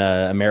doing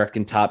a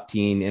American Top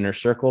Team Inner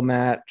Circle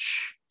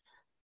match.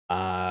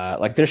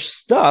 Like, there's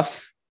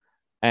stuff.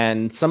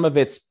 And some of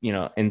it's,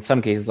 in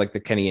some cases, like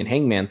the Kenny and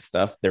Hangman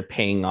stuff, they're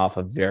paying off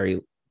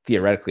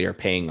theoretically are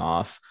paying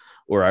off,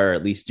 or are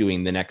at least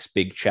doing the next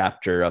big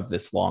chapter of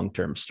this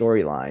long-term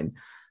storyline.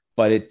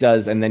 But it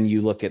does. And then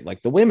you look at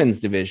like the women's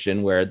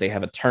division, where they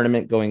have a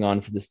tournament going on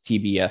for this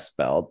TBS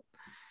belt.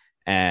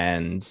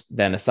 And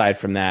then aside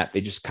from that, they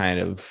just kind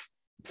of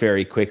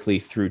very quickly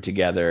threw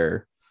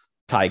together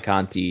Ty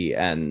Conti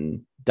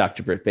and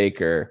Dr. Britt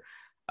Baker,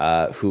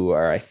 who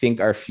I think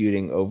are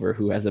feuding over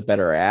who has a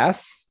better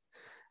ass.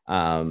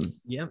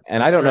 Yeah,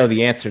 and I don't know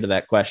the answer to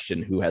that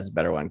question, who has a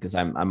better one, because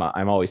I'm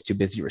always too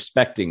busy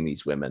respecting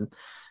these women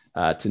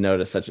to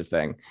notice such a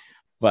thing.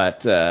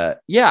 But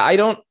yeah, I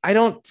don't.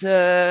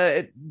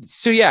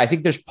 So yeah, I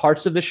think there's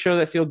parts of the show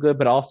that feel good,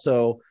 but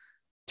also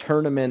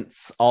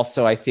tournaments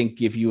also, I think,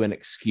 give you an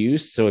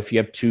excuse. So if you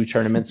have 2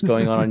 tournaments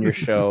going on your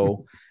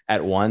show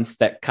at once,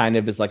 that kind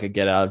of is like a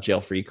get out of jail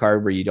free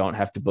card where you don't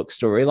have to book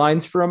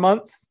storylines for a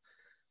month.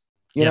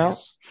 You know,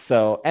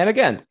 so, and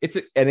again,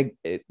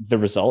 the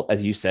result,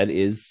 as you said,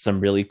 is some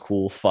really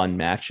cool, fun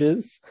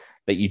matches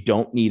that you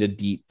don't need a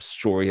deep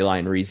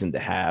storyline reason to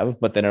have.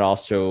 But then it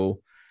also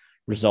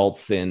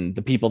results in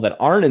the people that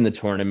aren't in the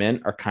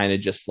tournament are kind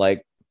of just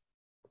like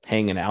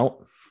hanging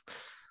out.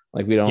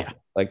 Like we don't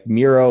like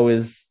Miro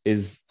is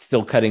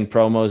still cutting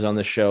promos on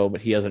the show, but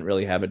he doesn't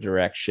really have a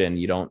direction.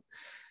 You don't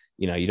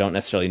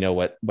necessarily know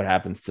what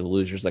happens to the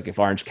losers. Like if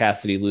Orange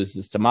Cassidy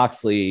loses to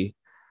Moxley,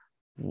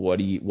 what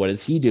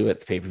does he do at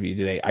the pay-per-view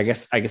today? I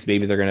guess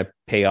maybe they're going to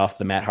pay off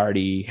the Matt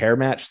Hardy hair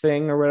match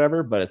thing or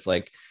whatever, but it's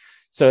like,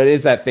 so it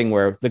is that thing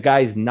where the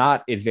guys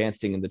not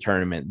advancing in the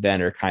tournament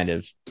then are kind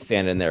of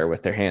standing there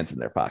with their hands in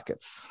their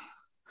pockets,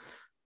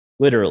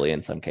 literally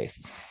in some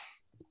cases.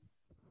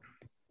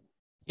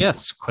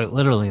 Yes, quite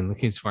literally in the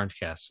case of Orange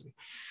Cassidy.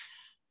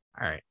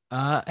 All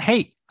right.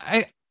 Hey,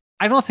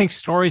 I don't think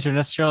stories are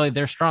necessarily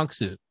their strong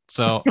suit,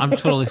 so I'm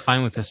totally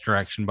fine with this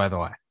direction, by the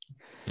way.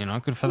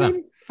 Good for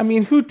them. I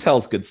mean, who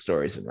tells good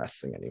stories in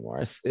wrestling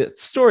anymore?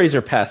 Stories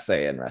are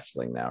passe in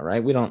wrestling now,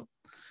 right? We don't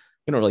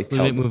really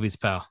tell them. Movies,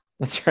 pal.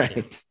 That's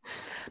right.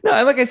 No,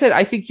 and like I said,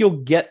 I think you'll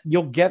get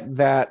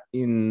that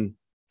in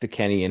the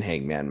Kenny and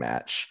Hangman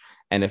match.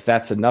 And if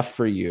that's enough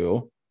for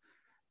you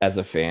as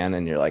a fan,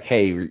 and you're like,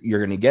 hey, you're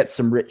going to get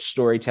some rich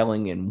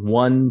storytelling in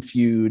one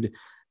feud,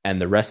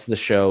 and the rest of the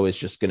show is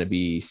just going to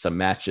be some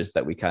matches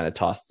that we kind of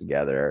toss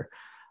together,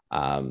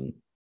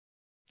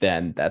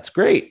 then that's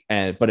great.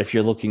 But if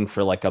you're looking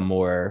for like a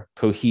more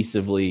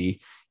cohesively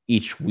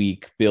each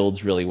week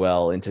builds really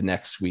well into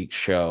next week's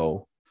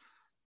show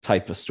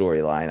type of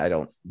storyline, I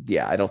don't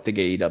think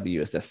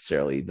AEW is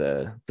necessarily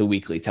the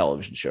weekly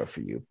television show for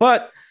you.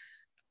 But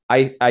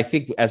I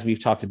think, as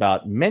we've talked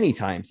about many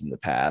times in the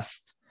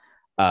past,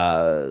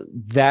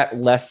 that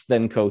less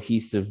than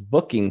cohesive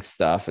booking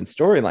stuff and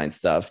storyline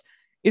stuff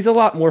is a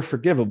lot more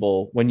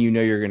forgivable when you know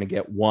you're going to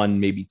get 1,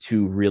 maybe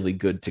 2 really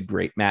good to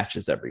great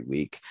matches every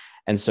week.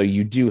 And so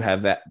you do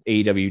have that.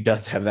 AEW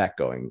does have that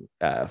going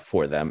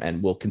for them,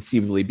 and will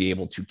conceivably be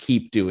able to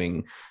keep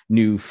doing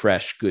new,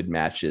 fresh, good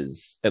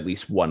matches, at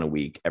least 1 a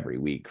week, every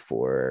week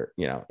for,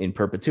 in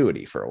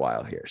perpetuity for a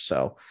while here.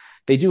 So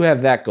they do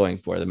have that going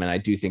for them. And I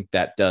do think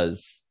that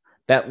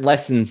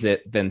lessens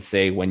it than,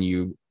 say, when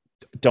you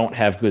don't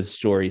have good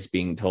stories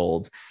being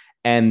told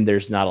and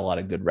there's not a lot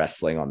of good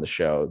wrestling on the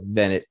show,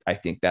 then I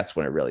think that's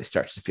when it really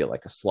starts to feel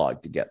like a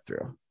slog to get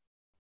through.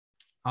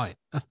 Oh,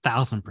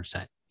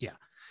 1,000%.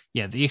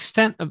 Yeah. The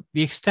extent of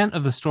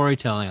the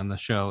storytelling on the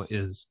show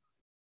is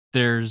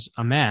there's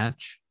a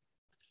match.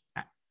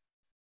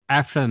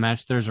 After the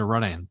match, there's a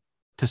run-in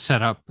to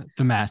set up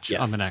the match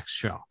on the next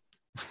show.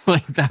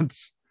 Like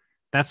that's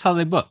how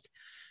they book.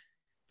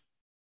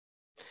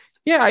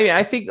 Yeah,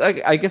 I think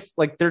I guess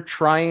they're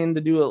trying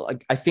to do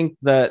I think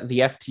the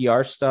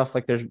FTR stuff,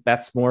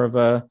 that's more of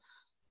a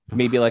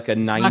maybe like a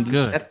 90.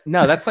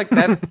 That's like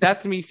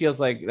that to me feels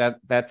like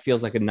that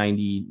feels like a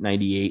 90,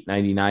 98,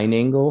 99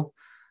 angle,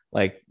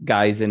 like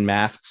guys in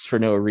masks for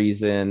no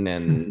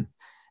reason,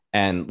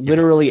 and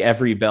literally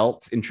every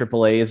belt in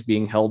AAA is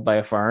being held by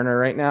a foreigner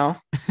right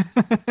now.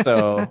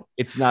 So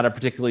it's not a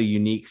particularly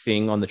unique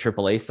thing on the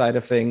AAA side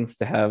of things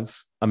to have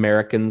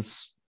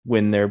Americans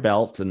win their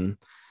belt, and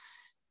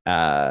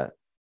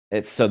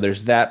so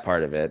there's that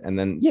part of it. And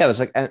then there's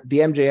like the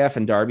MJF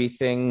and Darby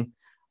thing.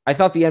 I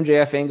thought the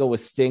MJF angle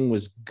with Sting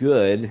was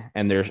good,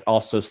 and they're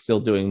also still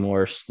doing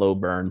more slow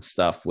burn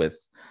stuff with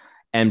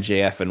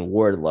MJF and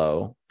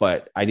Wardlow,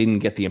 but I didn't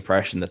get the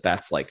impression that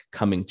that's like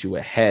coming to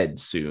a head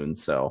soon.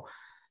 So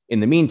in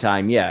the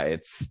meantime,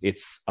 it's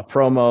a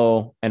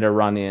promo and a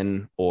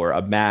run-in, or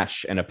a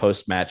match and a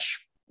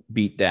post-match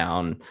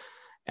beatdown,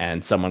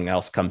 and someone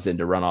else comes in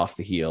to run off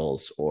the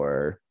heels,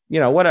 or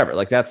whatever.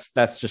 Like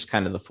that's just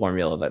kind of the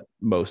formula that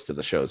most of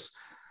the shows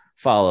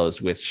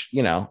follows, which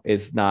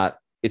it's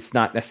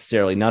not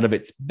necessarily, none of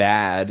it's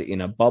bad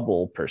in a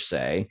bubble per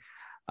se,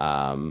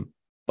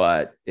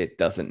 but it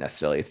doesn't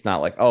necessarily, it's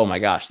not like, oh my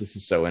gosh, this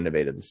is so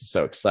innovative, this is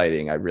so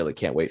exciting, I really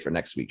can't wait for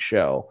next week's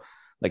show.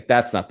 Like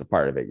that's not the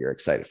part of it you're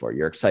excited for.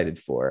 You're excited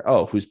for,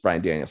 oh, who's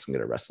Bryan Danielson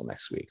going to wrestle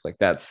next week? Like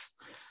that's,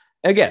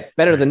 again,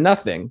 better than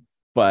nothing,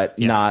 but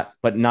not,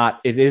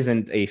 it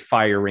isn't a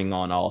firing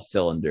on all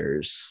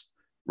cylinders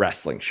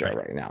wrestling show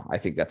right now. I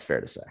think that's fair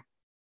to say.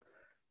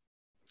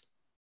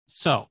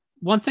 So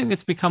one thing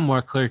that's become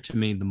more clear to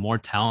me, the more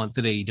talent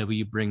that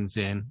AEW brings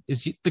in,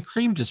 is the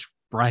cream just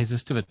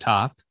rises to the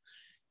top.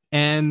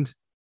 And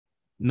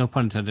no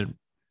pun intended, I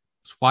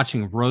was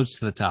watching Rhodes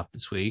to the top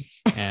this week,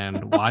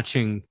 and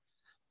watching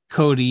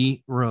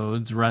Cody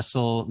Rhodes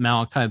wrestle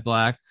Malachi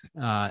Black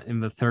in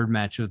the third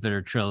match of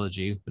their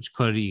trilogy, which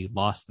Cody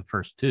lost the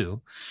first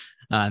 2,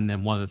 and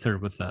then won the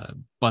third with a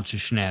bunch of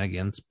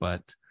shenanigans.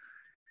 But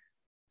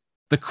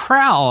the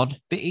crowd,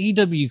 the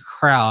AEW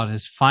crowd,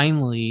 has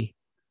finally,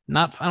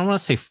 I don't want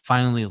to say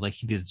finally like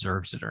he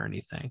deserves it or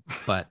anything,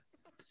 but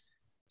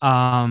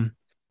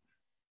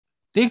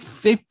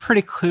they've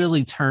pretty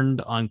clearly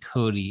turned on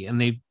Cody, and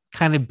they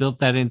kind of built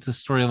that into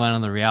storyline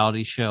on the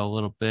reality show a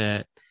little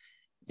bit,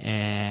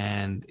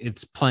 and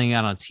it's playing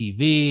out on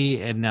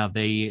TV, and now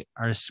they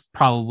are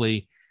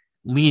probably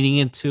leading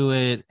into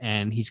it,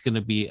 and he's going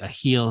to be a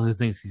heel who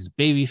thinks he's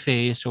a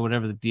babyface or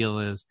whatever the deal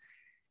is.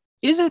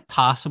 Is it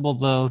possible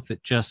though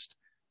that just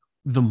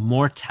the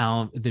more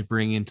talent they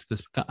bring into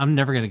this, I'm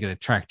never going to get a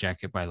track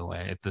jacket, by the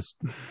way, at this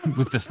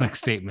with this next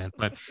statement,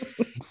 but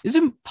is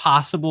it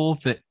possible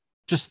that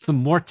just the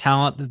more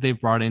talent that they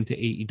brought into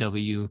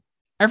AEW,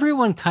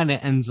 everyone kind of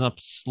ends up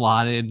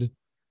slotted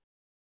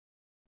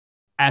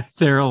at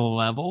their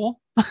level,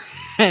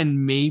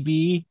 and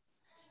maybe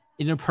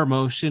in a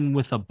promotion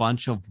with a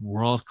bunch of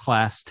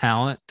world-class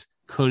talent,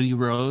 Cody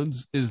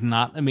Rhodes is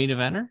not a main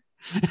eventer,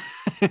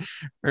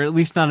 or at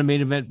least not a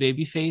main event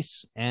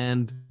babyface,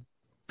 and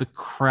the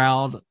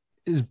crowd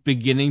is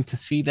beginning to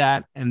see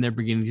that, and they're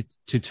beginning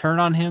to turn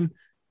on him?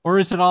 Or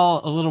is it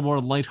all a little more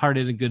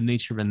lighthearted and good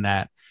natured than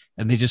that,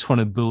 and they just want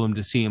to boo him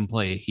to see him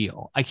play a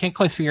heel? I can't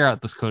quite figure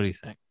out this Cody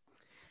thing.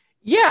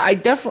 Yeah, I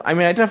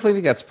definitely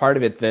think that's part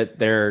of it, that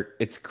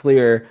it's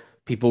clear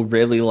people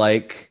really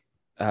like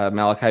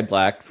Malachi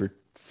Black for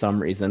some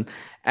reason,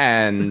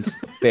 and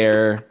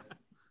I'm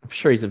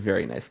sure he's a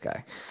very nice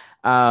guy.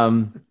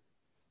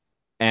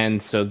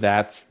 And so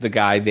that's the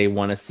guy they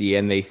want to see,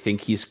 and they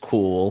think he's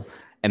cool,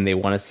 and they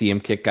want to see him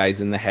kick guys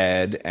in the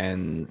head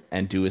and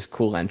do his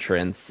cool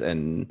entrance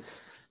and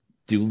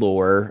do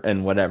lore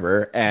and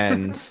whatever.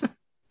 And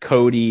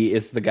Cody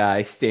is the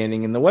guy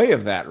standing in the way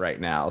of that right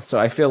now. So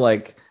I feel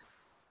like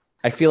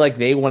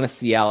they want to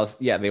see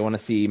they want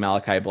to see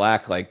Malachi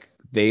Black. Like,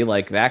 they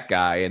like that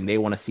guy, and they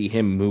want to see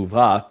him move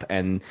up,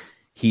 and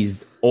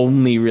he's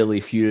only really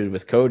feuded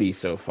with Cody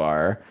so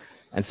far.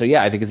 And so,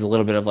 yeah, I think it's a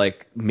little bit of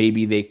like,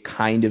 maybe they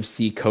kind of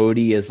see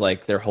Cody as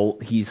like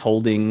he's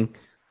holding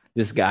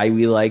this guy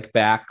we like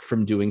back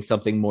from doing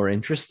something more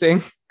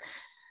interesting.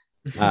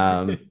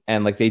 And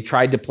like, they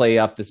tried to play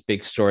up this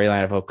big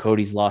storyline of, oh,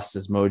 Cody's lost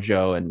his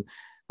mojo. And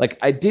like,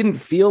 I didn't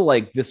feel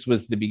like this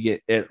was the begin,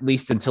 at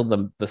least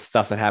until the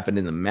stuff that happened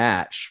in the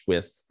match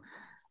with,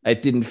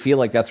 it didn't feel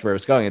like that's where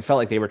it was going. It felt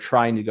like they were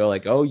trying to go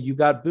like, oh, you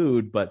got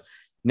booed, but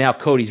now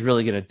Cody's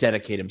really going to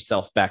dedicate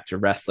himself back to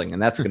wrestling,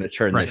 and that's going to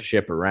turn the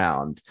ship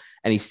around.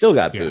 And he still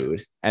got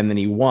booed, and then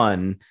he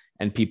won,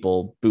 and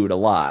people booed a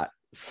lot.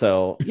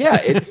 So yeah,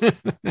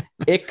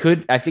 it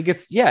could, I think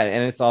it's, yeah.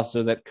 And it's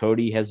also that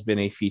Cody has been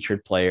a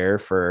featured player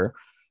for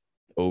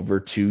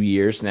over 2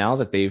 years now,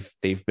 that they've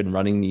been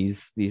running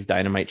these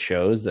Dynamite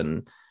shows.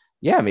 And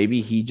yeah, maybe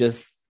he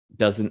just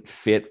doesn't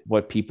fit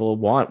what people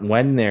want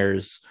when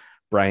there's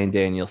Bryan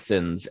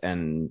Danielson's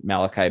and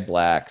Malachi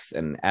Black's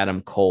and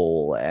Adam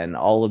Cole and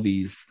all of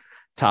these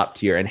top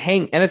tier, and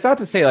it's not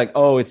to say like,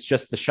 oh, it's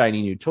just the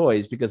shiny new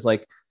toys, because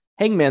like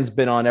Hangman's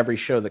been on every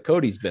show that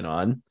Cody's been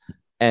on,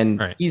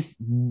 and he's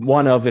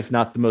one of, if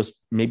not the most,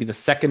 maybe the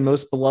second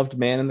most beloved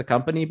man in the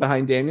company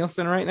behind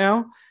Danielson right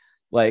now.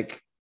 Like,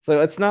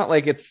 so it's not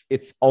like it's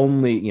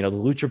only, the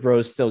Lucha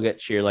Bros still get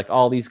cheered. Like,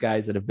 all these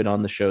guys that have been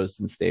on the show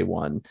since day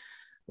one,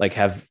 like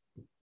have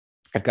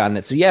gotten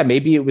it. So yeah,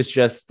 maybe it was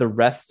just the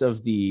rest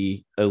of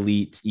the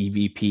elite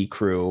EVP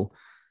crew.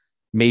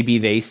 Maybe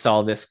they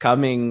saw this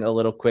coming a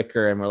little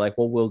quicker and were like,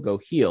 well, we'll go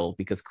heel,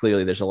 because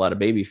clearly there's a lot of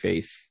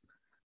babyface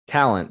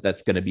talent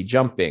that's going to be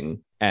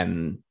jumping,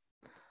 and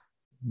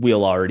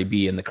we'll already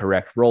be in the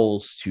correct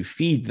roles to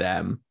feed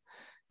them.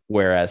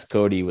 Whereas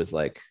Cody was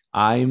like,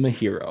 I'm a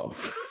hero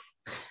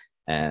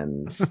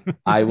and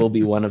I will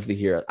be one of the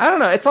heroes. I don't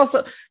know. It's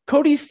also,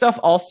 Cody's stuff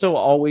also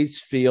always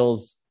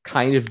feels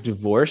kind of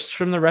divorced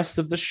from the rest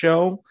of the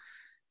show,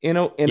 in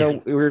a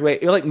weird way,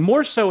 like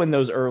more so in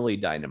those early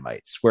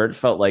Dynamites, where it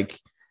felt like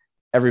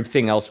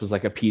everything else was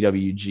like a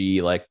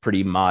PWG, like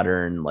pretty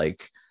modern,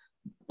 like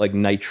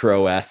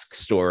Nitro-esque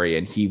story,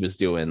 and he was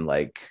doing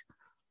like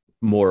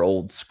more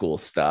old school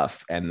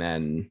stuff. And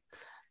then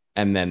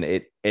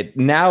it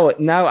now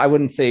I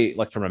wouldn't say,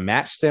 like, from a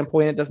match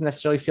standpoint, it doesn't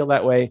necessarily feel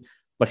that way,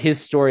 but his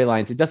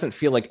storylines, it doesn't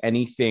feel like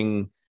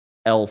anything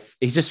else.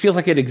 It just feels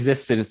like it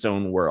exists in its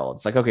own world.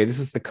 It's like, okay, this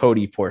is the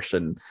Cody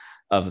portion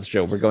of the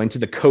show. We're going to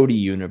the Cody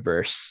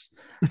universe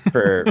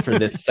for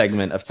this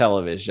segment of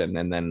television.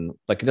 And then,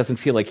 like, it doesn't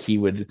feel like he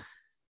would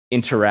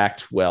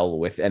interact well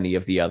with any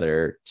of the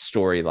other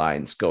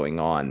storylines going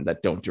on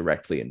that don't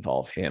directly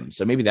involve him.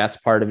 So maybe that's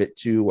part of it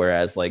too.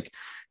 Whereas, like,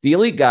 the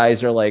elite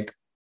guys are like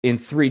in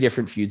 3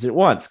 different feuds at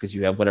once, because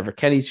you have whatever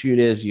Kenny's feud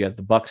is, you have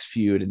the Bucks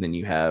feud, and then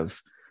you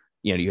have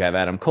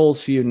Adam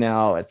Cole's feud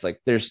now. It's like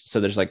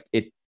there's like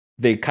it.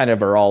 They kind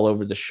of are all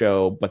over the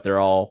show, but they're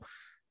all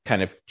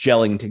kind of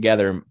gelling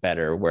together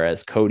better.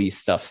 Whereas Cody's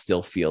stuff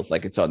still feels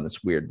like it's on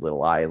this weird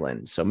little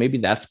island. So maybe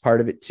that's part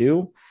of it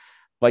too.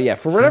 But yeah,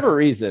 for whatever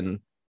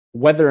reason,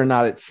 whether or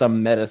not it's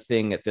some meta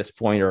thing at this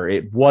point, or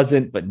it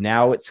wasn't, but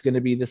now it's going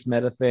to be this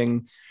meta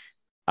thing.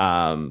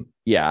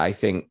 Yeah, I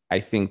think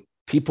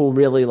people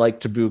really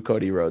like to boo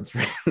Cody Rhodes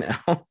right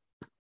now.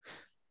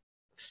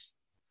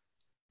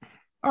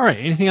 All right.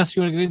 Anything else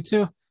you want to get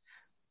into?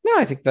 No,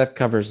 I think that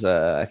covers.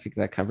 I think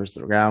that covers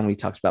the ground. We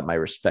talked about my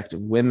respective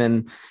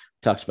women. We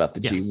talked about the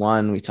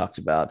G1. We talked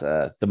about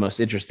the most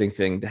interesting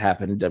thing to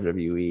happen in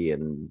WWE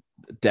in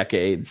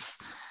decades.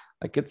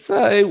 Like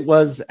it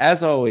was,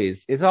 as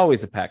always. It's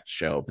always a packed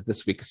show, but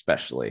this week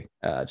especially,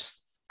 just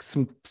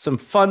some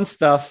fun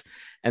stuff.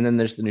 And then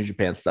there's the New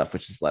Japan stuff,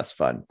 which is less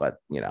fun, but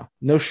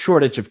no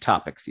shortage of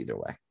topics either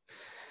way.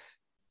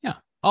 Yeah.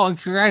 Oh, and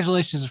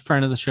congratulations to a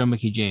friend of the show,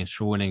 Mickey James,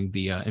 for winning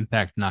the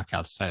Impact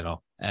Knockouts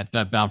title at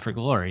Bound for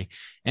Glory,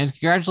 and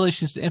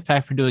congratulations to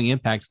Impact for doing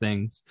Impact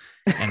things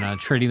and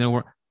trading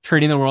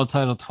the world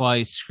title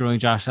twice, screwing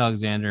Josh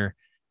Alexander,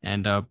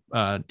 and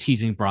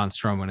teasing Braun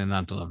Strowman and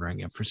not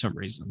delivering it for some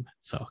reason.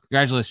 So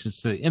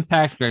congratulations to the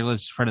Impact.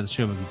 Congratulations to friend of the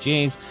show, Mickey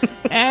James.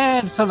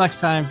 And until next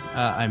time,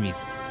 I'm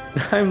Ethan.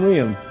 I'm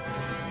Liam.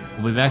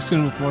 We'll be back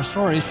soon with more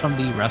stories from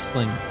the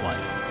wrestling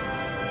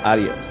life.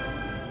 Adios.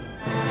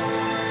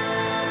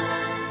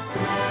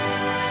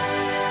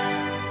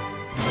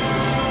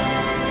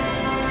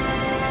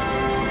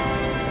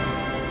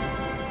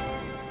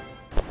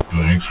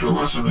 Thanks for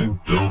listening.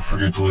 Don't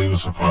forget to leave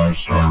us a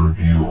 5-star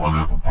review on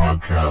Apple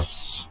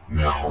Podcasts.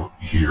 Now,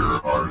 here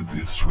are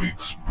this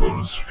week's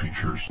bonus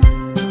features.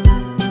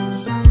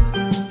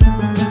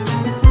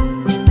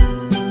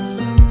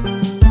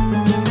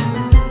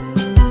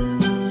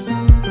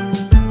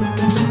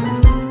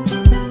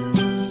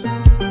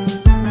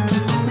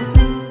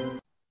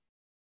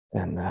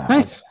 And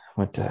nice.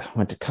 Went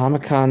to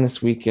Comic-Con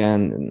this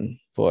weekend, and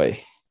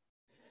boy,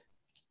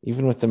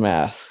 even with the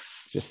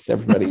masks, just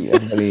everybody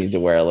need to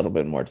wear a little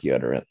bit more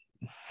deodorant.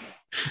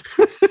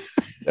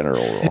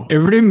 General rule.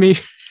 Everybody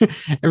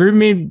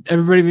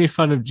made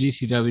fun of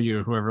GCW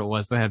or whoever it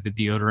was that had the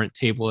deodorant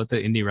table at the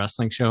indie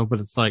wrestling show,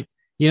 but it's like,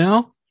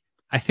 I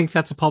think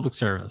that's a public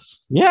service.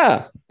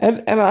 Yeah,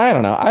 and I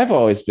don't know. I've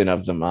always been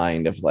of the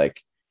mind of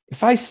like,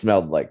 if I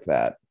smelled like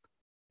that,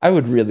 I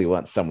would really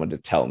want someone to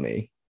tell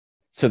me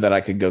so that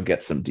I could go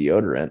get some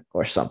deodorant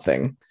or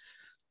something,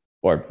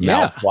 or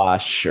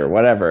mouthwash or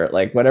whatever.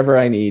 Like whatever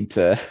I need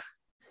to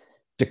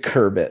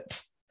curb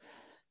it.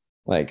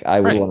 Like I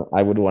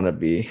would want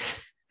to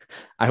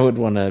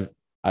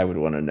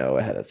know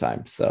ahead of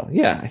time. So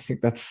yeah, I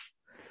think that's,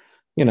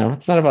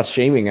 it's not about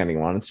shaming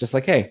anyone. It's just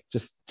like, hey,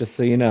 just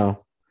so you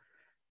know,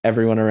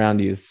 everyone around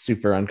you is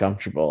super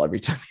uncomfortable every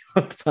time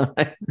you walk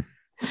by.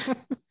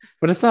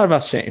 But it's not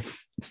about shame.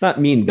 It's not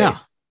mean bait,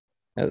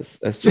 as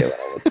Jay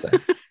Leno would say.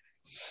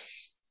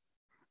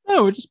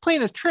 No, we're just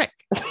playing a trick.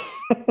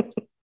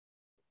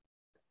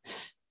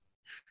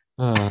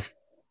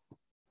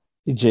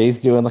 Jay's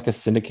doing like a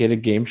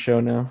syndicated game show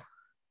now.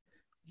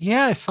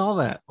 Yeah, I saw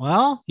that.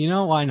 Well,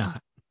 why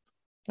not?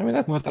 I mean,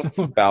 that's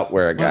about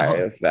where a guy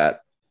is that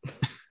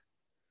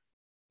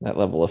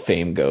level of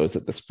fame goes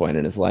at this point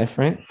in his life,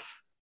 right?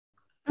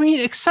 I mean,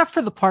 except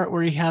for the part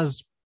where he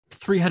has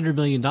 $300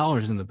 million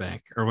in the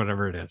bank or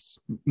whatever it is,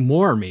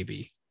 more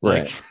maybe.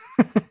 Right.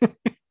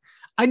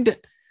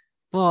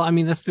 Well, I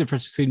mean, that's the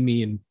difference between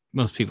me and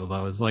most people,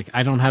 though, is like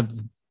I don't have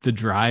the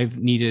drive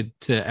needed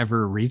to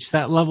ever reach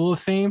that level of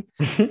fame.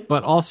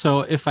 But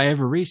also, if I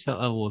ever reach that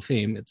level of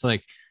fame, it's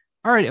like,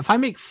 all right, if I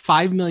make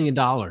 $5 million,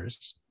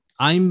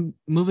 I'm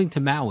moving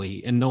to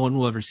Maui and no one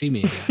will ever see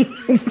me again.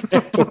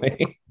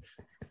 Exactly.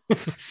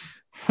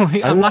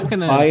 I'm not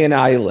going to buy an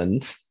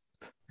island.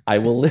 I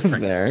will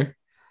live there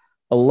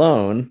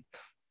alone.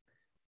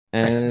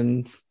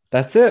 And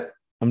that's it.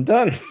 I'm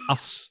done.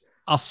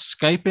 I'll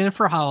Skype in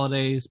for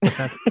holidays,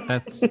 but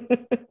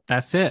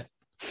that's it.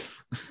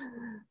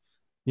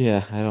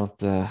 Yeah, I don't.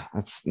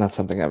 That's not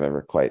something I've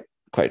ever quite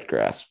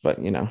grasped. But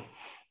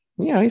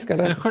he's got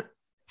to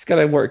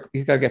work.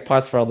 He's got to get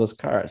parts for all those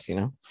cars.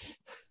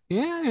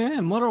 Yeah,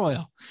 motor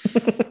oil.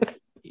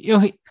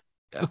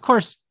 Of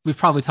course, we've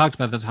probably talked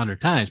about this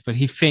 100 times, but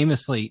he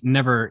famously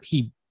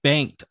he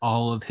banked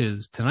all of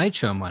his Tonight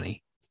Show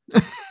money,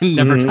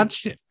 never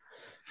touched it.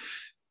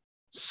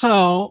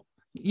 So,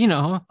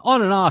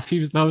 on and off, he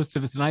was the host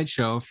of the Tonight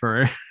Show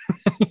for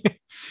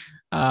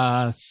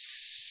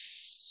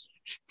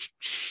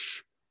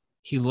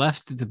he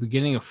left at the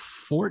beginning of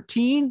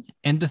 14,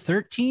 end of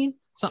 13,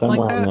 something somewhere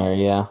like that. In there,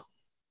 yeah.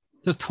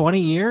 So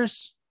 20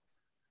 years.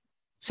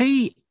 Say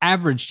he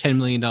averaged $10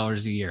 million a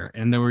year,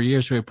 and there were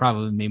years where he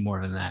probably made more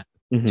than that.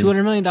 Mm-hmm.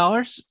 $200 million?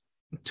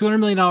 $200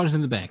 million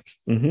in the bank.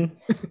 Mm-hmm.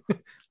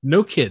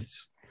 No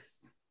kids.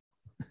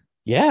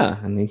 Yeah,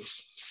 and he's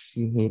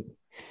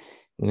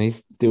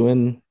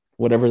doing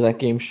whatever that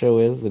game show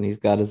is, and he's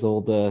got his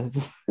old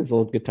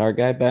guitar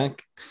guy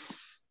back.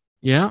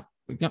 Yeah,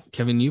 we got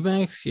Kevin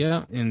Eubanks.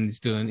 Yeah, and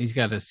he's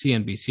got a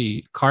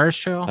CNBC Cars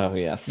show. Oh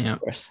yes, yeah, of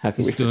course.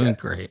 He's doing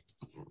great.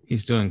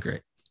 He's doing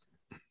great.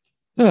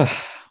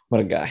 What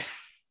a guy.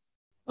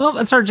 Well,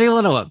 that's our Jay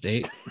Leno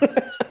update.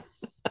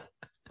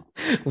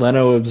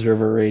 Leno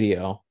Observer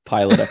Radio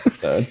pilot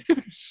episode.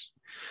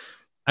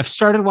 I've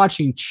started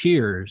watching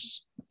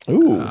Cheers.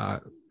 Ooh.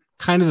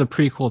 Kind of the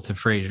prequel to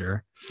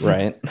Frasier.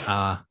 Right.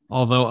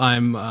 Although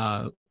I'm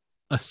a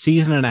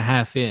season and a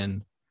half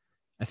in,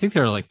 I think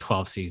there are like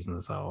 12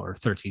 seasons though, or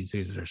 13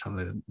 seasons or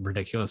something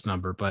ridiculous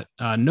number, but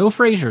no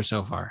Frasier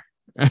so far.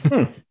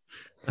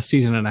 A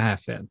season and a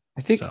half in.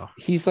 I think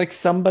he's like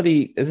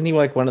somebody, isn't he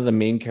like one of the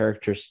main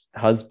characters'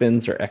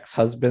 husbands or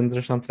ex-husbands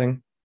or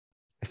something?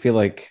 I feel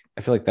like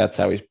that's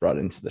how he's brought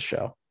into the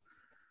show.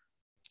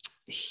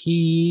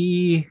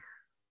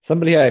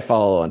 Somebody I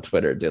follow on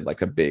Twitter did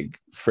like a big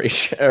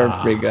Frasier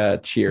or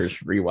big Cheers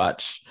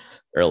rewatch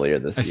earlier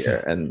this year,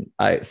 and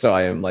I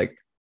am like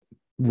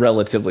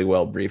relatively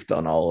well briefed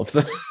on all of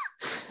the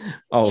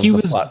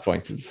plot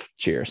points of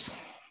Cheers.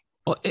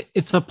 Well,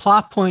 it's a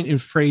plot point in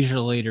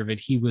Frasier later that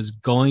he was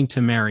going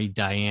to marry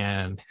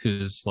Diane,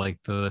 who's like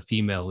the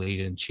female lead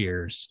in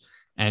Cheers,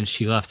 and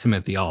she left him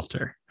at the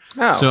altar.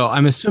 Oh. So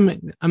I'm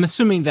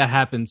assuming that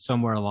happened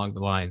somewhere along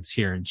the lines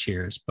here in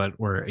Cheers, but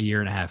we're a year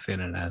and a half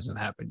in and it hasn't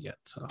happened yet.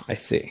 So I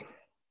see.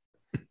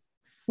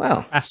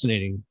 Wow.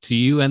 Fascinating to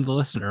you and the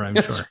listener, I'm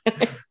sure.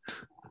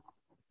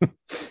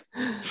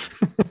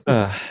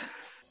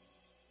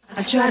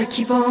 I try to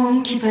keep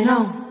on keeping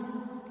on.